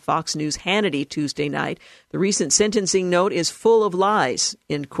 said on Fox News Hannity Tuesday night. The recent sentencing note is full of lies,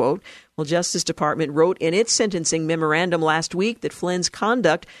 end quote. Well, Justice Department wrote in its sentencing memorandum last week that Flynn's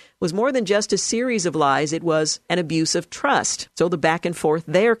conduct was more than just a series of lies. It was an abuse of trust. So the back and forth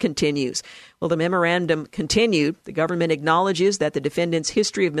there continues. Well, the memorandum continued. The government acknowledges that the defendant's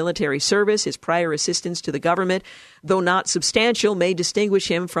history of military service, his prior assistance to the government, though not substantial, may distinguish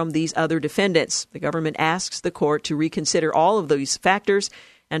him from these other defendants. The government asks the court to reconsider all of these factors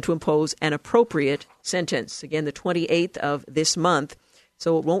and to impose an appropriate sentence. Again, the 28th of this month,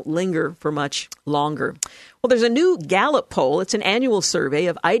 so it won't linger for much longer. Well, there's a new Gallup poll. It's an annual survey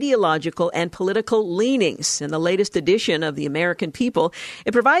of ideological and political leanings in the latest edition of the American People.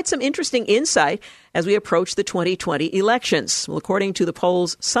 It provides some interesting insight as we approach the 2020 elections. Well, according to the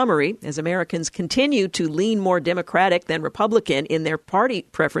poll's summary, as Americans continue to lean more Democratic than Republican in their party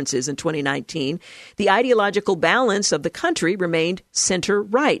preferences in 2019, the ideological balance of the country remained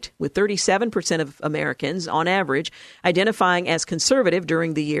center-right, with 37% of Americans, on average, identifying as conservative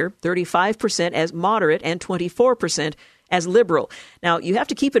during the year, 35% as moderate, and 24% as liberal. Now, you have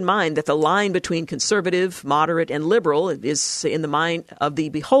to keep in mind that the line between conservative, moderate, and liberal is in the mind of the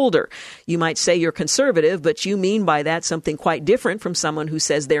beholder. You might say you're conservative, but you mean by that something quite different from someone who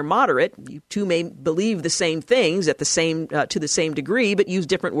says they're moderate. You two may believe the same things to the same degree, but use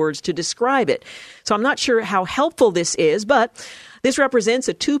different words to describe it. So I'm not sure how helpful this is, but this represents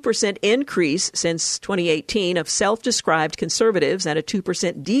a 2% increase since 2018 of self-described conservatives and a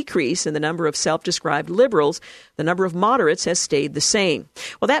 2% decrease in the number of self-described liberals. The number of moderates has stayed the same.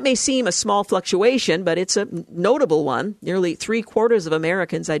 Well, that may seem a small fluctuation, but it's a notable one. Nearly 3/4 of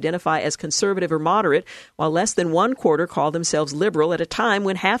Americans identify as conservative or moderate, while less than 1/4 call themselves liberal at a time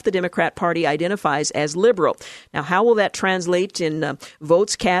when half the Democrat Party identifies as liberal. Now, how will that translate in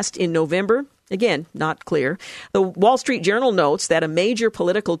votes cast in November? Again, not clear. The Wall Street Journal notes that a major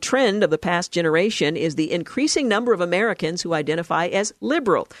political trend of the past generation is the increasing number of Americans who identify as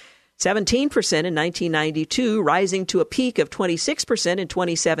liberal. 17% in 1992, rising to a peak of 26% in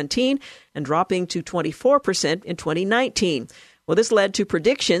 2017, and dropping to 24% in 2019. Well, this led to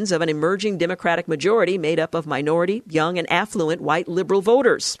predictions of an emerging Democratic majority made up of minority, young, and affluent white liberal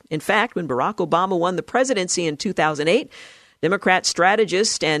voters. In fact, when Barack Obama won the presidency in 2008, Democrat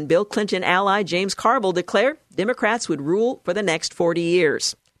strategist and Bill Clinton ally James Carville declared Democrats would rule for the next 40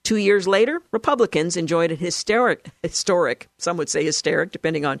 years. 2 years later, Republicans enjoyed a historic, some would say hysteric,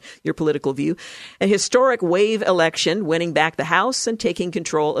 depending on your political view, a historic wave election, winning back the House and taking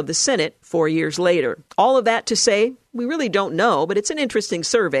control of the Senate 4 years later. All of that to say, we really don't know, but it's an interesting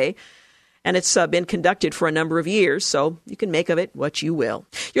survey. And it's been conducted for a number of years, so you can make of it what you will.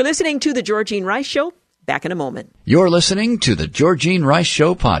 You're listening to The Georgene Rice Show. Back in a moment. You're listening to The Georgene Rice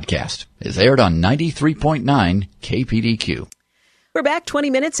Show podcast. It's aired on 93.9 KPDQ. We're back 20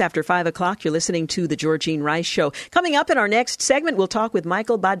 minutes after 5 o'clock. You're listening to The Georgene Rice Show. Coming up in our next segment, we'll talk with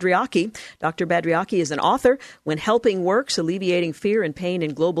Michael Badriacki. Dr. Badriacki is an author. When Helping Works, Alleviating Fear and Pain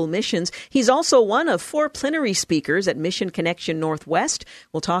in Global Missions. He's also one of 4 plenary speakers at Mission Connection Northwest.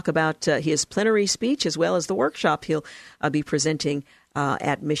 We'll talk about his plenary speech as well as the workshop he'll be presenting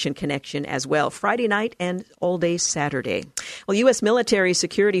at Mission Connection as well, Friday night and all day Saturday. Well, U.S. military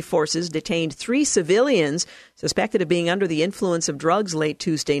security forces detained 3 civilians suspected of being under the influence of drugs late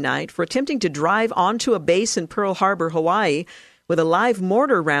Tuesday night for attempting to drive onto a base in Pearl Harbor, Hawaii, with a live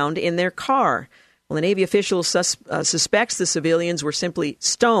mortar round in their car. Well, the Navy official suspects the civilians were simply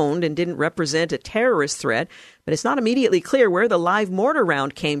stoned and didn't represent a terrorist threat, but it's not immediately clear where the live mortar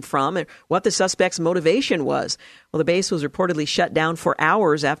round came from and what the suspect's motivation was. Well, the base was reportedly shut down for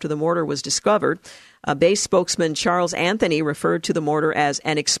hours after the mortar was discovered. Base spokesman Charles Anthony referred to the mortar as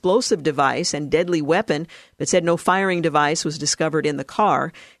an explosive device and deadly weapon, but said no firing device was discovered in the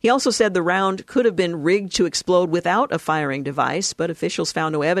car. He also said the round could have been rigged to explode without a firing device, but officials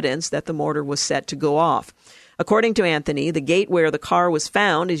found no evidence that the mortar was set to go off. According to Anthony, the gate where the car was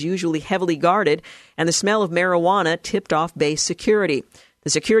found is usually heavily guarded, and the smell of marijuana tipped off base security.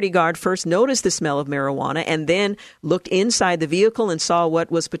 The security guard first noticed the smell of marijuana and then looked inside the vehicle and saw what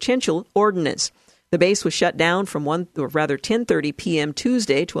was potential ordnance. The base was shut down from 10:30 p.m.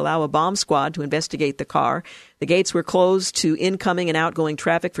 Tuesday to allow a bomb squad to investigate the car. The gates were closed to incoming and outgoing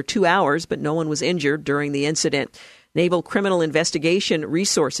traffic for 2 hours, but no one was injured during the incident. Naval Criminal Investigation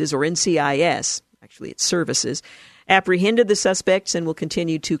Resources, or NCIS, actually its services, apprehended the suspects and will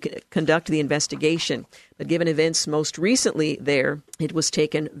continue to conduct the investigation. But given events most recently there, it was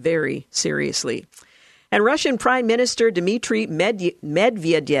taken very seriously. And Russian Prime Minister Dmitry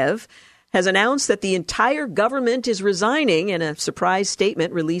Medvedev has announced that the entire government is resigning in a surprise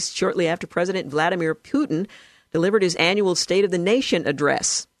statement released shortly after President Vladimir Putin delivered his annual State of the Nation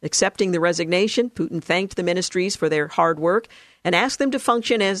address. Accepting the resignation, Putin thanked the ministries for their hard work and asked them to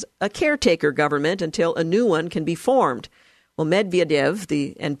function as a caretaker government until a new one can be formed. Well,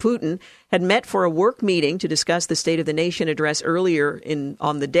 Medvedev and Putin had met for a work meeting to discuss the State of the Nation address earlier in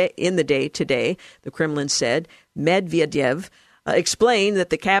the day today, the Kremlin said. Medvedev explained that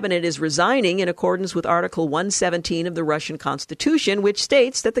the cabinet is resigning in accordance with Article 117 of the Russian Constitution, which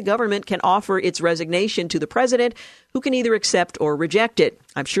states that the government can offer its resignation to the president, who can either accept or reject it.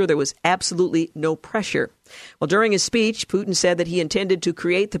 I'm sure there was absolutely no pressure. Well, during his speech, Putin said that he intended to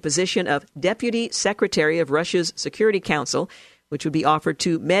create the position of Deputy Secretary of Russia's Security Council, which would be offered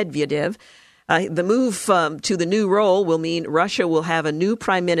to Medvedev. The move to the new role will mean Russia will have a new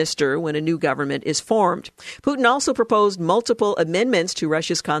prime minister when a new government is formed. Putin also proposed multiple amendments to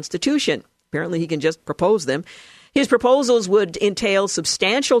Russia's constitution. Apparently, he can just propose them. His proposals would entail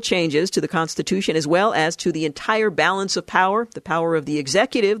substantial changes to the Constitution as well as to the entire balance of power, the power of the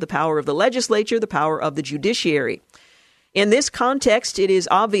executive, the power of the legislature, the power of the judiciary. In this context, it is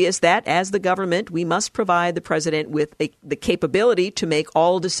obvious that, as the government, we must provide the president with the capability to make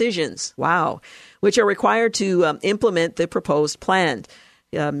all decisions, which are required to implement the proposed plan.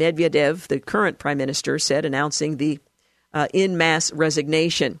 Medvedev, the current prime minister, said, announcing the en masse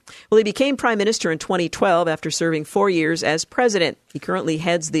resignation. Well, he became prime minister in 2012 after serving 4 years as president. He currently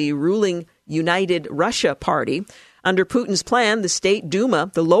heads the ruling United Russia Party. Under Putin's plan, the State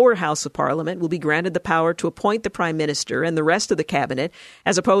Duma, the lower house of parliament, will be granted the power to appoint the prime minister and the rest of the cabinet,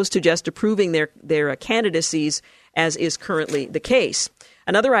 as opposed to just approving their candidacies, as is currently the case.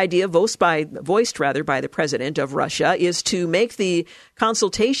 Another idea voiced by the president of Russia is to make the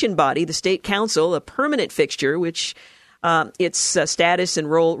consultation body, the State Council, a permanent fixture, which its status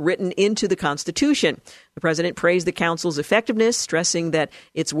and role written into the Constitution. The president praised the council's effectiveness, stressing that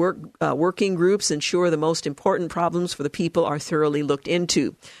its working groups ensure the most important problems for the people are thoroughly looked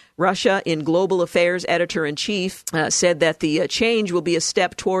into. Russia in Global Affairs editor-in-chief said that the change will be a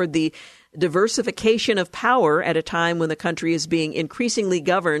step toward the diversification of power at a time when the country is being increasingly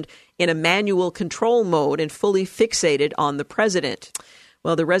governed in a manual control mode and fully fixated on the president.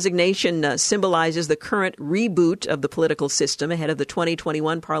 Well, the resignation symbolizes the current reboot of the political system ahead of the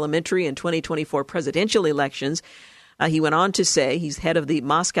 2021 parliamentary and 2024 presidential elections. He went on to say, he's head of the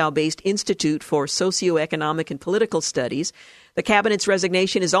Moscow-based Institute for Socioeconomic and Political Studies. The cabinet's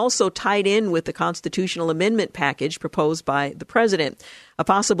resignation is also tied in with the constitutional amendment package proposed by the president. A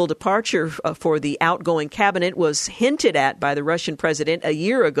possible departure for the outgoing cabinet was hinted at by the Russian president a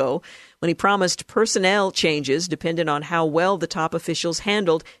year ago when he promised personnel changes dependent on how well the top officials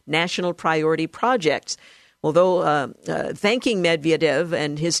handled national priority projects. Although thanking Medvedev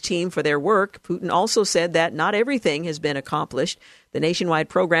and his team for their work, Putin also said that not everything has been accomplished. The nationwide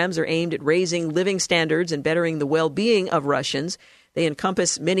programs are aimed at raising living standards and bettering the well-being of Russians. They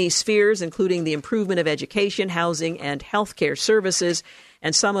encompass many spheres, including the improvement of education, housing, and healthcare services.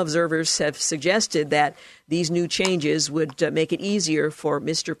 And some observers have suggested that these new changes would make it easier for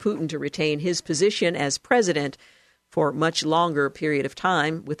Mr. Putin to retain his position as president for a much longer period of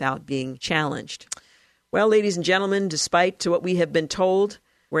time without being challenged. Well, ladies and gentlemen, despite what we have been told,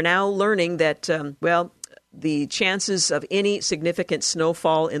 we're now learning that, the chances of any significant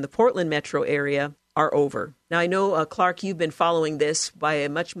snowfall in the Portland metro area are over. Now, I know, Clark, you've been following this by a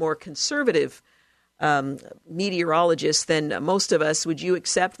much more conservative meteorologist than most of us. Would you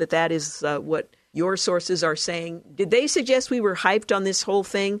accept that that is what your sources are saying? Did they suggest we were hyped on this whole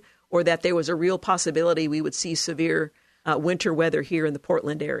thing, or that there was a real possibility we would see severe winter weather here in the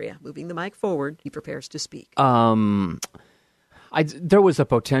Portland area? Moving the mic forward, he prepares to speak. There was a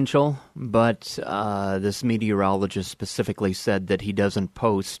potential, but this meteorologist specifically said that he doesn't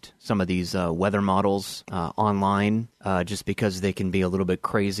post some of these weather models online just because they can be a little bit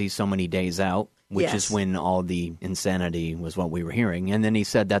crazy so many days out, which is when all the insanity was what we were hearing. And then he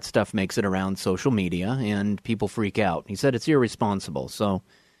said that stuff makes it around social media and people freak out. He said it's irresponsible. So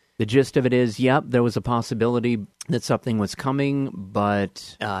the gist of it is, there was a possibility that something was coming,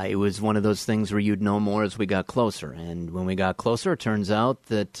 but it was one of those things where you'd know more as we got closer. And when we got closer, it turns out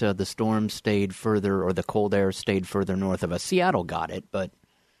that the storm stayed further, or the cold air stayed further north of us. Seattle got it, but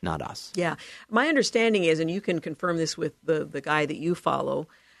not us. Yeah. My understanding is, and you can confirm this with the guy that you follow,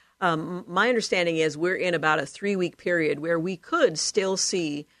 my understanding is we're in about a 3-week period where we could still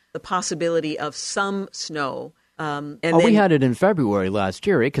see the possibility of some snow. We had it in February last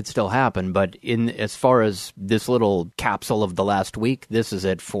year. It could still happen, but as far as this little capsule of the last week, this is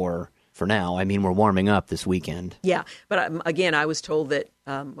it for now. I mean, we're warming up this weekend. Yeah, but again, I was told that,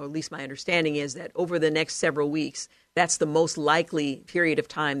 or at least my understanding is that over the next several weeks, that's the most likely period of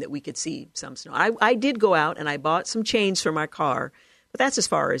time that we could see some snow. I did go out and I bought some chains for my car, but that's as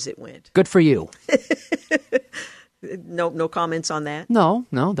far as it went. Good for you. No comments on that? No,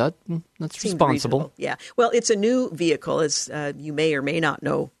 that's responsible. Reasonable. Yeah. Well, it's a new vehicle, as you may or may not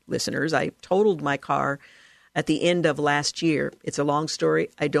know, listeners. I totaled my car at the end of last year. It's a long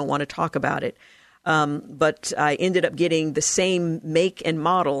story. I don't want to talk about it. But I ended up getting the same make and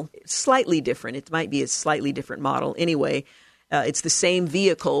model, slightly different. It might be a slightly different model. Anyway, it's the same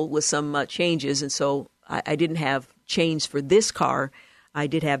vehicle with some changes. And so I didn't have chains for this car. I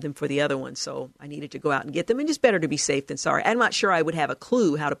did have them for the other one, so I needed to go out and get them. And just better to be safe than sorry. I'm not sure I would have a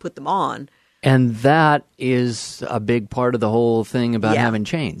clue how to put them on. And that is a big part of the whole thing about having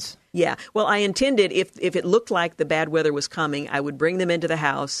chains. Yeah. Well, I intended, if it looked like the bad weather was coming, I would bring them into the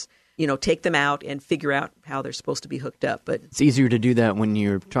house, take them out and figure out how they're supposed to be hooked up. But it's easier to do that when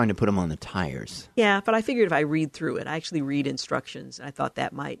you're trying to put them on the tires. Yeah, but I figured if I read through it, I actually read instructions. I thought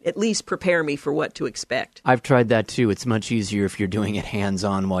that might at least prepare me for what to expect. I've tried that too. It's much easier if you're doing it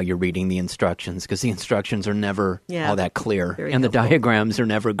hands-on while you're reading the instructions, because the instructions are never all that clear. And the diagrams are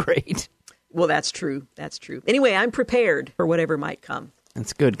never great. Well, that's true. That's true. Anyway, I'm prepared for whatever might come.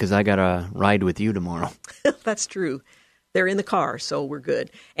 That's good, because I got to ride with you tomorrow. That's true. They're in the car, so we're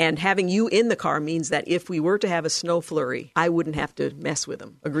good. And having you in the car means that if we were to have a snow flurry, I wouldn't have to mess with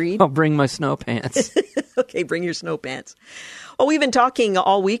them. Agreed? I'll bring my snow pants. Okay, bring your snow pants. Well, we've been talking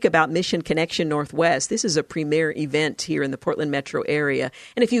all week about Mission Connection Northwest. This is a premier event here in the Portland metro area.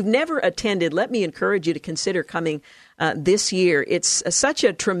 And if you've never attended, let me encourage you to consider coming this year. It's such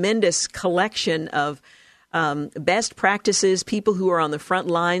a tremendous collection of best practices, people who are on the front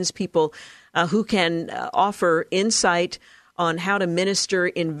lines, people who can offer insight on how to minister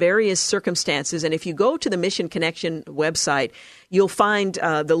in various circumstances. And if you go to the Mission Connection website, you'll find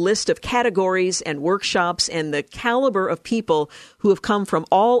the list of categories and workshops and the caliber of people who have come from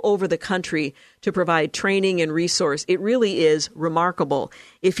all over the country to provide training and resource. It really is remarkable.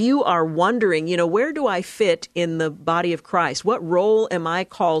 If you are wondering, where do I fit in the body of Christ? What role am I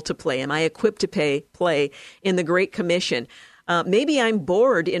called to play? Am I equipped to play in the Great Commission? Maybe I'm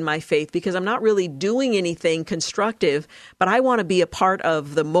bored in my faith because I'm not really doing anything constructive, but I want to be a part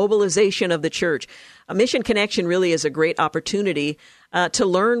of the mobilization of the church. Mission Connection really is a great opportunity to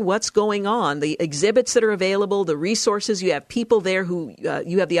learn what's going on, the exhibits that are available, the resources. You have people there who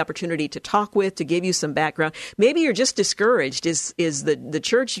you have the opportunity to talk with, to give you some background. Maybe you're just discouraged. Is the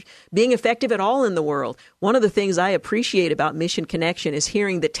church being effective at all in the world? One of the things I appreciate about Mission Connection is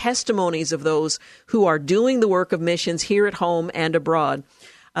hearing the testimonies of those who are doing the work of missions here at home and abroad.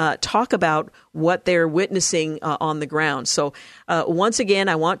 Talk about what they're witnessing on the ground. So once again,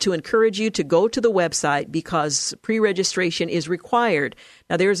 I want to encourage you to go to the website because pre-registration is required.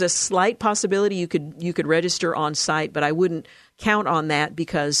 Now, there's a slight possibility you could register on site, but I wouldn't count on that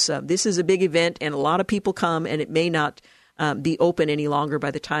because this is a big event and a lot of people come, and it may not be open any longer by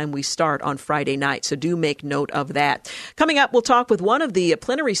the time we start on Friday night. So do make note of that. Coming up, we'll talk with one of the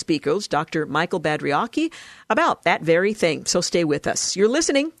plenary speakers, Dr. Michael Badriaki, about that very thing. So stay with us. You're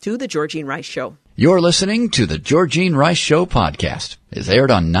listening to The Georgene Rice Show. You're listening to The Georgene Rice Show podcast. It's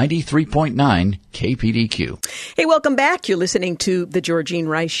aired on 93.9 KPDQ. Hey, welcome back. You're listening to The Georgene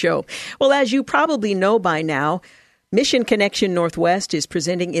Rice Show. Well, as you probably know by now, Mission Connection Northwest is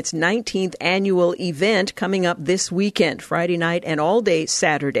presenting its 19th annual event coming up this weekend, Friday night and all day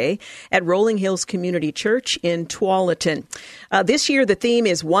Saturday, at Rolling Hills Community Church in Tualatin. This year, the theme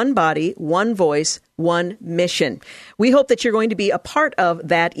is One Body, One Voice, One Mission. We hope that you're going to be a part of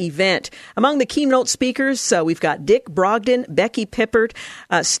that event. Among the keynote speakers, we've got Dick Brogdon, Becky Pippert,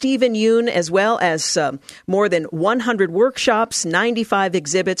 Stephen Yoon, as well as more than 100 workshops, 95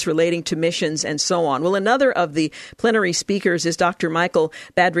 exhibits relating to missions, and so on. Well, another of the plenary speakers is Dr. Michael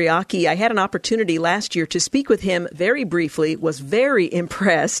Badriaki. I had an opportunity last year to speak with him very briefly, was very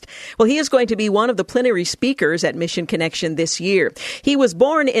impressed. Well, he is going to be one of the plenary speakers at Mission Connection this year. He was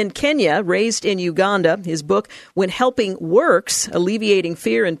born in Kenya, raised in Uganda. His book, When Helping Works, Alleviating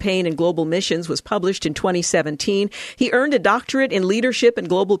Fear and Pain in Global Missions, was published in 2017. He earned a doctorate in leadership and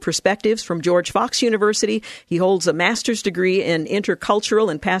global perspectives from George Fox University. He holds a master's degree in intercultural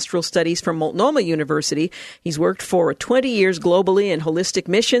and pastoral studies from Multnomah University. He's worked for 20 years globally in holistic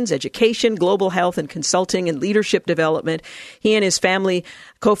missions, education, global health, and consulting and leadership development. He and his family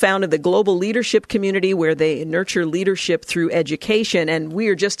co-founded the Global Leadership Community, where they nurture leadership through education. And we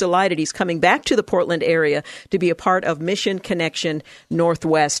are just delighted he's coming back to the Portland area to be a part of Mission Connection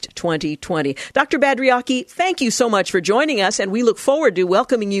Northwest 2020. Dr. Badriaki, thank you so much for joining us, and we look forward to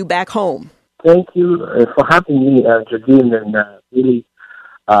welcoming you back home. Thank you for having me, Georgene, and really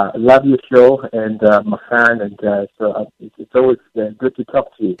love your show, and I'm a fan, and so it's always good to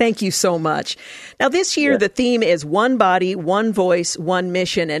talk to you. Thank you so much. Now, this year, the theme is One Body, One Voice, One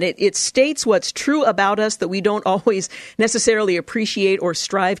Mission, and it states what's true about us that we don't always necessarily appreciate or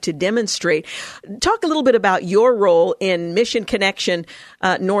strive to demonstrate. Talk a little bit about your role in Mission Connection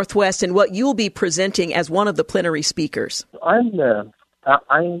Northwest and what you'll be presenting as one of the plenary speakers. I'm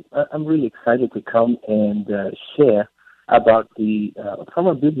really excited to come and share about from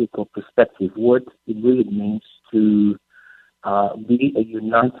a biblical perspective, what it really means to be a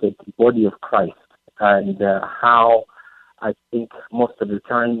united body of Christ, and how I think most of the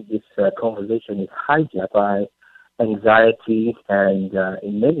time this conversation is hijacked by anxiety and,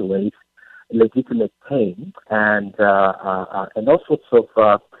 in many ways, legitimate pain and all sorts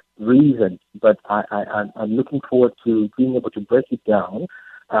of reasons. But I'm looking forward to being able to break it down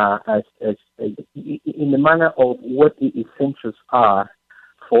as in the manner of what the essentials are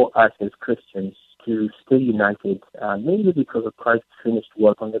for us as Christians to stay united, mainly because of Christ's finished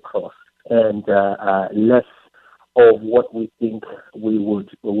work on the cross, and less of what we think we would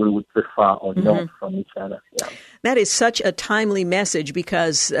prefer or not from each other. Yeah. That is such a timely message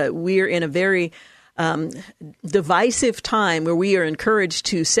because we're in a very divisive time where we are encouraged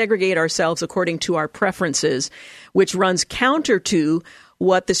to segregate ourselves according to our preferences, which runs counter to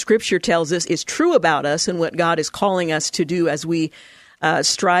what the Scripture tells us is true about us and what God is calling us to do as we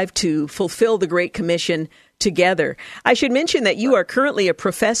strive to fulfill the Great Commission together. I should mention that you are currently a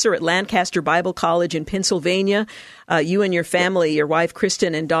professor at Lancaster Bible College in Pennsylvania. You and your family, your wife,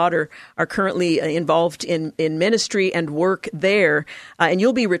 Kristen, and daughter are currently involved in ministry and work there. And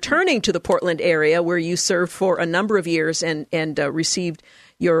you'll be returning to the Portland area where you served for a number of years and received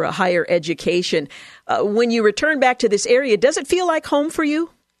your higher education. When you return back to this area, does it feel like home for you?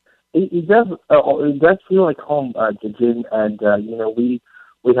 It does. It does feel like home, Georgene, and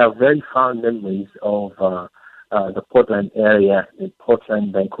we have very fond memories of the Portland area, the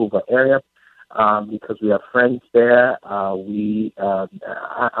Portland, Vancouver area, because we have friends there. I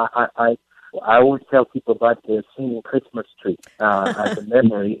always tell people about the singing Christmas tree as a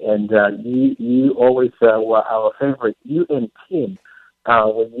memory, and you always were our favorite. You and Tim,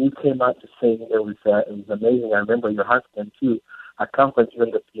 when you came out to sing, it was amazing. I remember your husband too conference,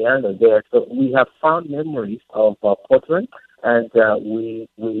 even the piano there. So we have fond memories of Portland, and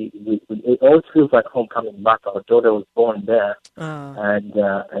it always feels like home coming back. Our daughter was born there, and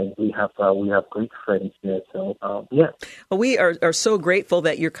we have great friends there. So yeah. Well, we are so grateful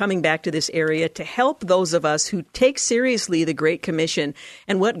that you're coming back to this area to help those of us who take seriously the Great Commission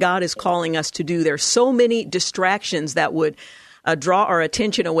and what God is calling us to do. There's so many distractions that would draw our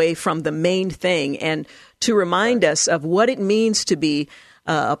attention away from the main thing, and to remind us of what it means to be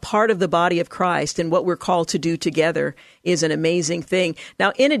a part of the body of Christ and what we're called to do together is an amazing thing.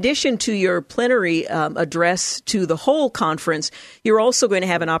 Now, in addition to your plenary address to the whole conference, you're also going to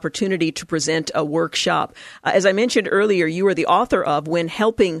have an opportunity to present a workshop. As I mentioned earlier, you are the author of When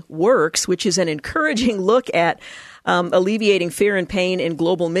Helping Works, which is an encouraging look at alleviating fear and pain in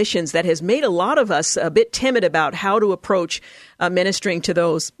global missions that has made a lot of us a bit timid about how to approach ministering to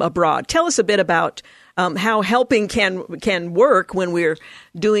those abroad. Tell us a bit about how helping can work when we're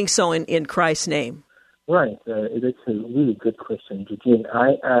doing so in Christ's name. Right. It's a really good question, Eugene.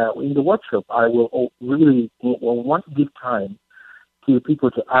 In the workshop, I will really want to give time to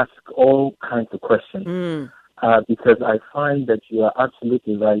people to ask all kinds of questions. Because I find that you are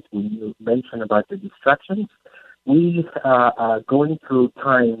absolutely right when you mention about the distractions. We are going through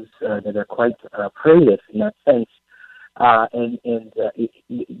times that are quite perilous in that sense, and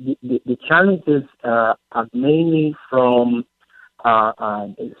the challenges are mainly from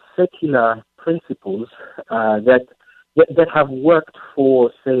secular principles that have worked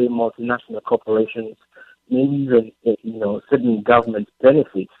for, say, multinational corporations, maybe even certain government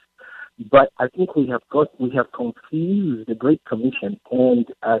benefits. But I think we have confused the Great Commission and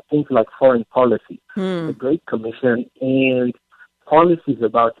things like foreign policy, the Great Commission and policies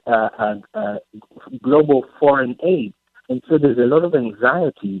about global foreign aid. And so there's a lot of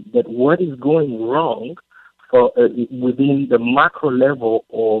anxiety that what is going wrong within the macro level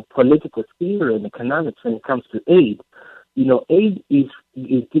of political sphere and economics when it comes to aid. Aid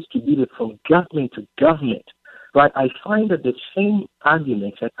is distributed from government to government. But I find that the same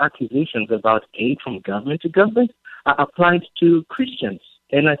arguments and accusations about aid from government to government are applied to Christians.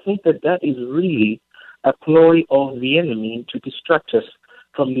 And I think that is really a ploy of the enemy to distract us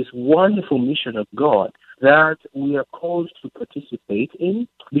from this wonderful mission of God that we are called to participate in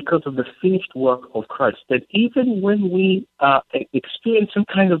because of the finished work of Christ. That even when we experience some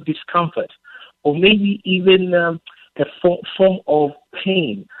kind of discomfort or maybe even a form of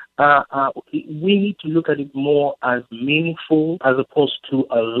pain, we need to look at it more as meaningful as opposed to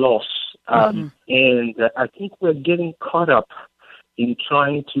a loss. And I think we're getting caught up in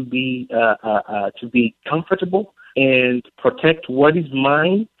trying to be comfortable and protect what is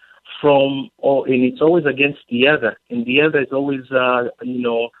mine and it's always against the other, and the other is always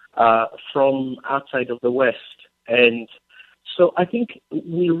from outside of the West. And so I think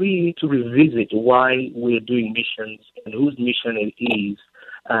we really need to revisit why we're doing missions and whose mission it is.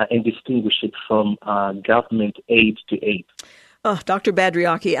 And distinguish it from government aid to aid. Oh, Dr.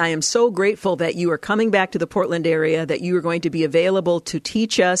 Badriaki, I am so grateful that you are coming back to the Portland area, that you are going to be available to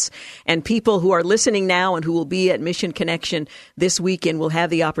teach us, and people who are listening now and who will be at Mission Connection this weekend will have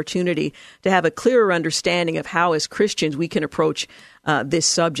the opportunity to have a clearer understanding of how, as Christians, we can approach this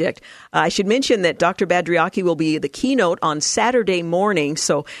subject. I should mention that Dr. Badriaki will be the keynote on Saturday morning,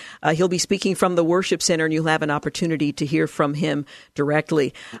 so he'll be speaking from the Worship Center, and you'll have an opportunity to hear from him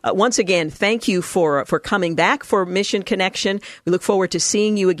directly. Once again, thank you for coming back for Mission Connection. We look forward to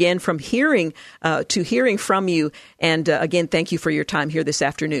seeing you again, from hearing from you, and again, thank you for your time here this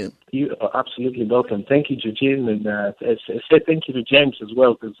afternoon. You are absolutely welcome. Thank you, Eugene, and say thank you to James as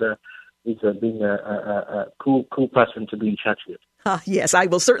well, because he's been a cool person to be in touch with. Yes, I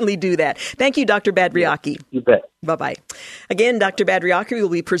will certainly do that. Thank you, Dr. Badriaki. You bet. Bye-bye. Again, Dr. Badriaki will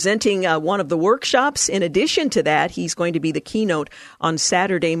be presenting one of the workshops. In addition to that, he's going to be the keynote on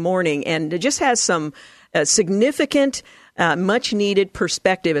Saturday morning, and it just has some significant, much-needed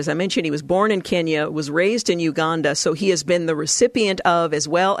perspective. As I mentioned, he was born in Kenya, was raised in Uganda, so he has been the recipient of, as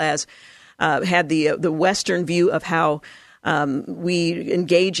well as had the Western view of how we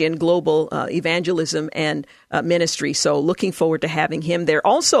engage in global evangelism and ministry. So looking forward to having him there.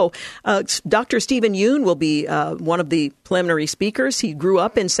 Also, Dr. Stephen Yoon will be one of the preliminary speakers. He grew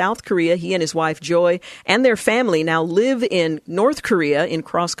up in South Korea. He and his wife, Joy, and their family now live in North Korea in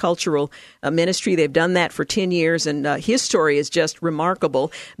cross-cultural ministry. They've done that for 10 years, and his story is just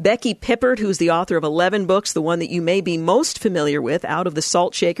remarkable. Becky Pippert, who's the author of 11 books, the one that you may be most familiar with, Out of the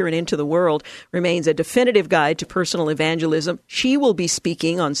Salt Shaker and Into the World, remains a definitive guide to personal evangelism evangelism. She will be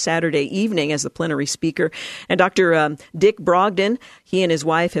speaking on Saturday evening as the plenary speaker. And Dr. Dick Brogden, he and his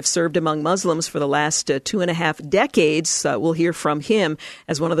wife have served among Muslims for the last 2.5 decades. We'll hear from him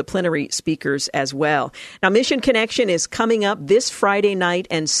as one of the plenary speakers as well. Now, Mission Connection is coming up this Friday night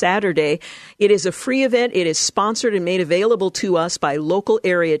and Saturday. It is a free event. It is sponsored and made available to us by local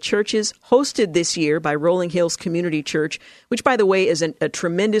area churches, hosted this year by Rolling Hills Community Church, which, by the way, is a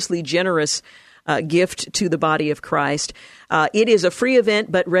tremendously generous gift to the body of Christ. It is a free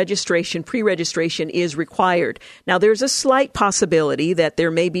event, but pre-registration is required. Now, there's a slight possibility that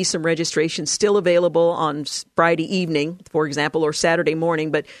there may be some registration still available on Friday evening, for example, or Saturday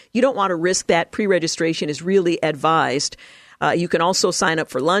morning, but you don't want to risk that. Pre-registration is really advised. You can also sign up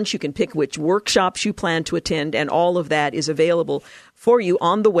for lunch. You can pick which workshops you plan to attend, and all of that is available for you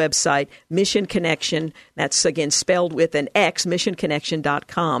on the website, Mission Connection. That's, again, spelled with an X,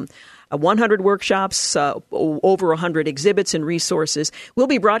 missionconnection.com. 100 workshops, over 100 exhibits and resources. We'll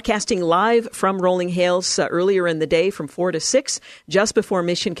be broadcasting live from Rolling Hills earlier in the day from 4 to 6, just before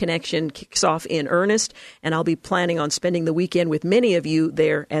Mission Connection kicks off in earnest. And I'll be planning on spending the weekend with many of you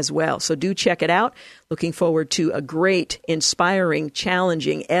there as well. So do check it out. Looking forward to a great, inspiring,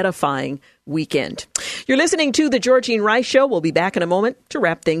 challenging, edifying weekend. You're listening to The Georgene Rice Show. We'll be back in a moment to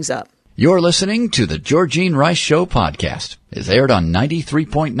wrap things up. You're listening to the Georgene Rice Show podcast. It's aired on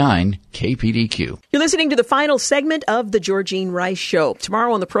 93.9 KPDQ. You're listening to the final segment of the Georgene Rice Show.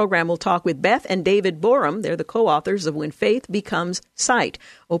 Tomorrow on the program, we'll talk with Beth and David Borum. They're the co-authors of When Faith Becomes Sight,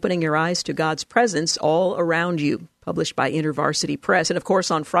 Opening Your Eyes to God's Presence All Around You, published by InterVarsity Press. And, of course,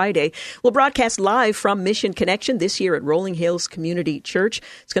 on Friday, we'll broadcast live from Mission Connection this year at Rolling Hills Community Church.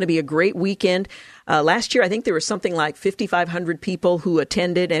 It's going to be a great weekend. Last year, I think there was something like 5,500 people who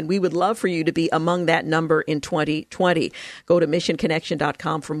attended, and we would love for you to be among that number in 2020. Go to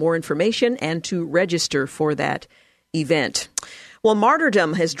missionconnection.com for more information and to register for that event. Well,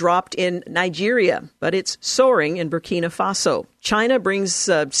 martyrdom has dropped in Nigeria, but it's soaring in Burkina Faso. China brings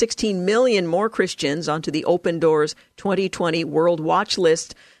 16 million more Christians onto the Open Doors 2020 World Watch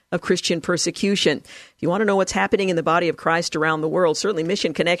List of Christian persecution. If you want to know what's happening in the body of Christ around the world, certainly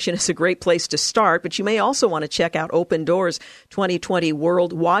Mission Connection is a great place to start, but you may also want to check out Open Doors 2020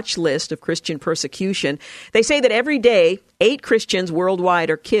 World Watch List of Christian persecution. They say that every day, 8 Christians worldwide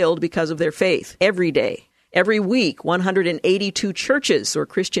are killed because of their faith. Every day. Every week, 182 churches or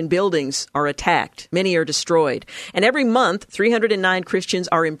Christian buildings are attacked. Many are destroyed. And every month, 309 Christians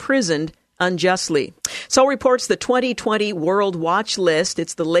are imprisoned unjustly. So reports the 2020 World Watch List.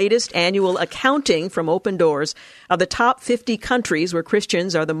 It's the latest annual accounting from Open Doors of the top 50 countries where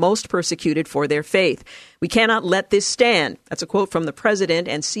Christians are the most persecuted for their faith. We cannot let this stand. That's a quote from the president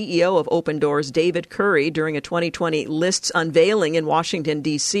and CEO of Open Doors, David Curry, during a 2020 lists unveiling in Washington,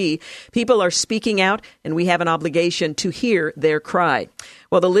 D.C. People are speaking out, and we have an obligation to hear their cry.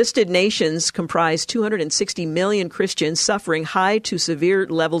 Well, the listed nations comprise 260 million Christians suffering high to severe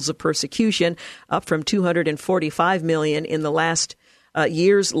levels of persecution, up from 245 million in the last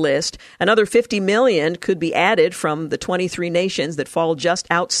year's list. Another 50 million could be added from the 23 nations that fall just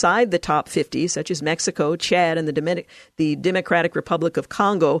outside the top 50, such as Mexico, Chad, and the Democratic Republic of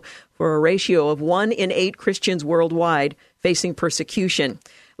Congo, for a ratio of 1 in 8 Christians worldwide facing persecution.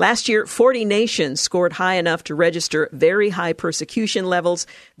 Last year, 40 nations scored high enough to register very high persecution levels.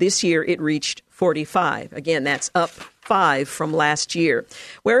 This year, it reached 45. Again, that's up 5 from last year.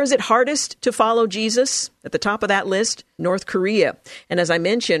 Where is it hardest to follow Jesus? At the top of that list, North Korea. And as I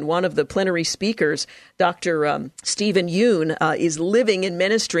mentioned, one of the plenary speakers, Dr. Stephen Yoon, is living and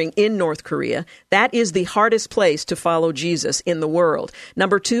ministering in North Korea. That is the hardest place to follow Jesus in the world.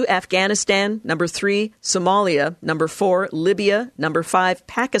 Number 2, Afghanistan. Number 3, Somalia. Number 4, Libya. Number 5,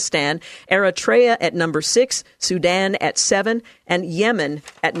 Pakistan. Eritrea at number 6. Sudan at 7. And Yemen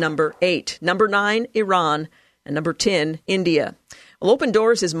at number 8. Number 9, Iran. And number 10, India. Well, Open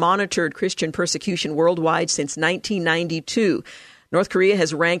Doors has monitored Christian persecution worldwide since 1992. North Korea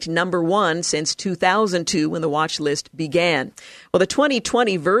has ranked number 1 since 2002 when the watch list began. Well, the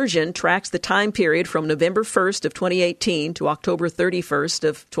 2020 version tracks the time period from November 1st of 2018 to October 31st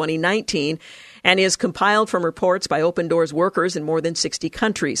of 2019 and is compiled from reports by Open Doors workers in more than 60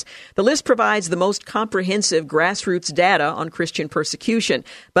 countries. The list provides the most comprehensive grassroots data on Christian persecution,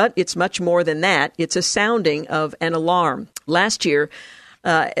 but it's much more than that. It's a sounding of an alarm. Last year,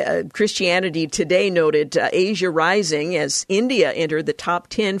 Christianity Today noted Asia rising as India entered the top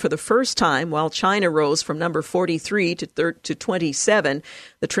 10 for the first time, while China rose from number 43 to 27.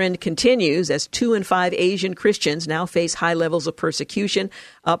 The trend continues as 2 in 5 Asian Christians now face high levels of persecution,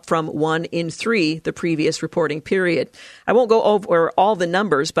 up from 1 in 3 the previous reporting period. I won't go over all the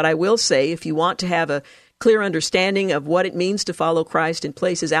numbers, but I will say if you want to have a clear understanding of what it means to follow Christ in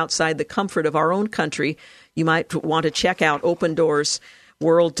places outside the comfort of our own country, you might want to check out Open Doors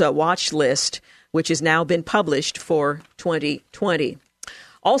World Watch List, which has now been published for 2020.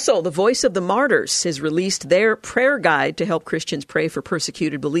 Also, the Voice of the Martyrs has released their prayer guide to help Christians pray for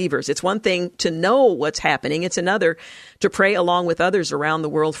persecuted believers. It's one thing to know what's happening. It's another to pray along with others around the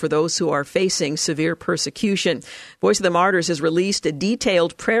world for those who are facing severe persecution. Voice of the Martyrs has released a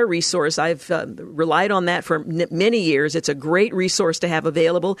detailed prayer resource. I've relied on that for many years. It's a great resource to have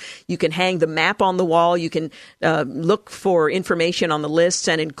available. You can hang the map on the wall. You can look for information on the lists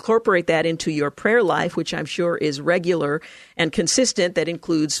and incorporate that into your prayer life, which I'm sure is regular and consistent. That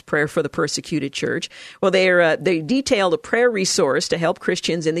includes prayer for the persecuted church. Well, they detailed a prayer resource to help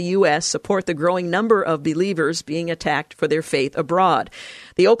Christians in the U.S. support the growing number of believers being attacked for their faith abroad.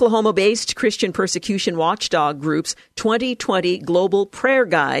 The Oklahoma-based Christian Persecution Watchdog Group's 2020 Global Prayer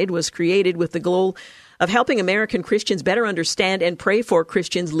Guide was created with the goal of helping American Christians better understand and pray for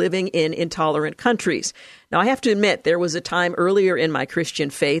Christians living in intolerant countries. Now, I have to admit, there was a time earlier in my Christian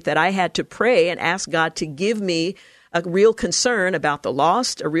faith that I had to pray and ask God to give me a real concern about the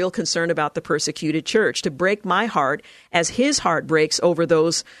lost, a real concern about the persecuted church, to break my heart as his heart breaks over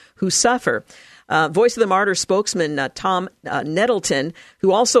those who suffer. Voice of the Martyrs spokesman Tom Nettleton,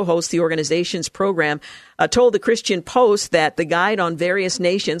 who also hosts the organization's program, told the Christian Post that the guide on various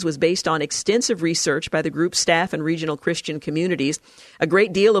nations was based on extensive research by the group's staff and regional Christian communities. A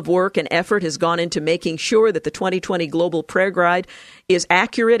great deal of work and effort has gone into making sure that the 2020 Global Prayer Guide is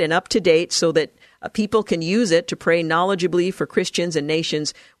accurate and up to date so that people can use it to pray knowledgeably for Christians and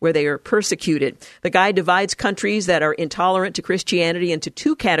nations where they are persecuted. The guide divides countries that are intolerant to Christianity into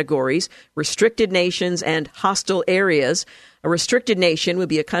two categories: restricted nations and hostile areas. A restricted nation would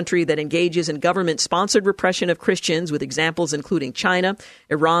be a country that engages in government-sponsored repression of Christians, with examples including China,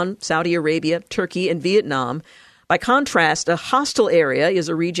 Iran, Saudi Arabia, Turkey, and Vietnam. By contrast, a hostile area is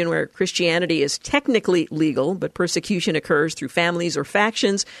a region where Christianity is technically legal, but persecution occurs through families or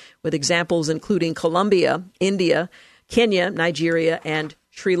factions, with examples including Colombia, India, Kenya, Nigeria, and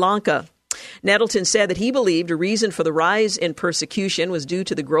Sri Lanka. Nettleton said that he believed a reason for the rise in persecution was due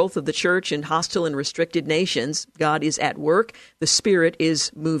to the growth of the church in hostile and restricted nations. God is at work. The Spirit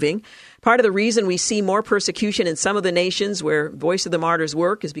is moving. Part of the reason we see more persecution in some of the nations where Voice of the Martyrs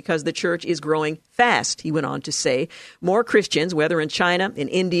work is because the church is growing fast, he went on to say. More Christians, whether in China, in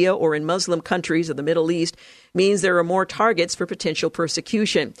India, or in Muslim countries of the Middle East, means there are more targets for potential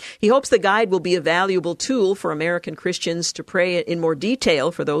persecution. He hopes the guide will be a valuable tool for American Christians to pray in more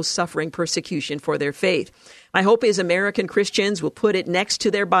detail for those suffering persecution for their faith. My hope is American Christians will put it next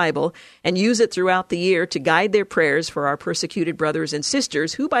to their Bible and use it throughout the year to guide their prayers for our persecuted brothers and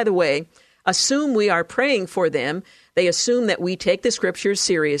sisters who, by the way, assume we are praying for them. They assume that we take the Scriptures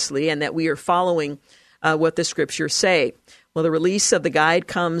seriously and that we are following what the Scriptures say. Well, the release of the guide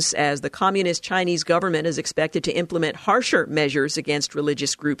comes as the Communist Chinese government is expected to implement harsher measures against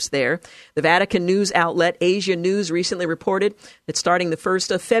religious groups there. The Vatican news outlet Asia News recently reported that starting the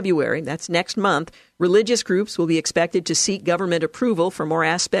 1st of February, that's next month, religious groups will be expected to seek government approval for more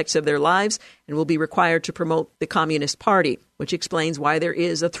aspects of their lives and will be required to promote the Communist Party, which explains why there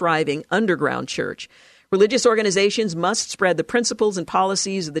is a thriving underground church. Religious organizations must spread the principles and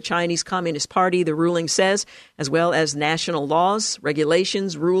policies of the Chinese Communist Party, the ruling says, as well as national laws,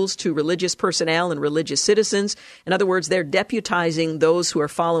 regulations, rules to religious personnel and religious citizens. In other words, they're deputizing those who are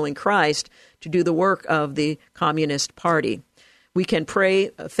following Christ to do the work of the Communist Party. We can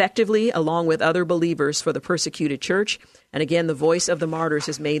pray effectively along with other believers for the persecuted church. And again, the Voice of the Martyrs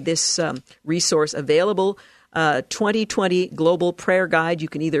has made this resource available. 2020 Global Prayer Guide. You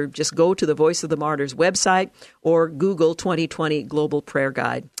can either just go to the Voice of the Martyrs website or Google 2020 Global Prayer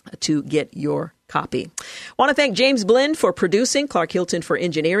Guide to get your copy. I want to thank James Blinn for producing, Clark Hilton for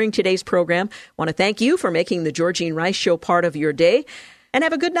engineering today's program. I want to thank you for making the Georgene Rice Show part of your day, and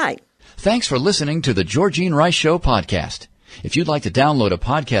have a good night. Thanks for listening to the Georgene Rice Show podcast. If you'd like to download a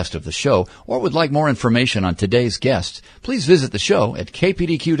podcast of the show or would like more information on today's guests, please visit the show at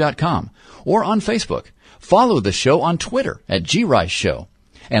kpdq.com or on Facebook. Follow the show on Twitter at GRiceShow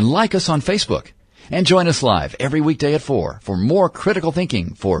and like us on Facebook. And join us live every weekday at 4 for more critical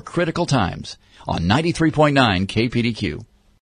thinking for critical times on 93.9 KPDQ.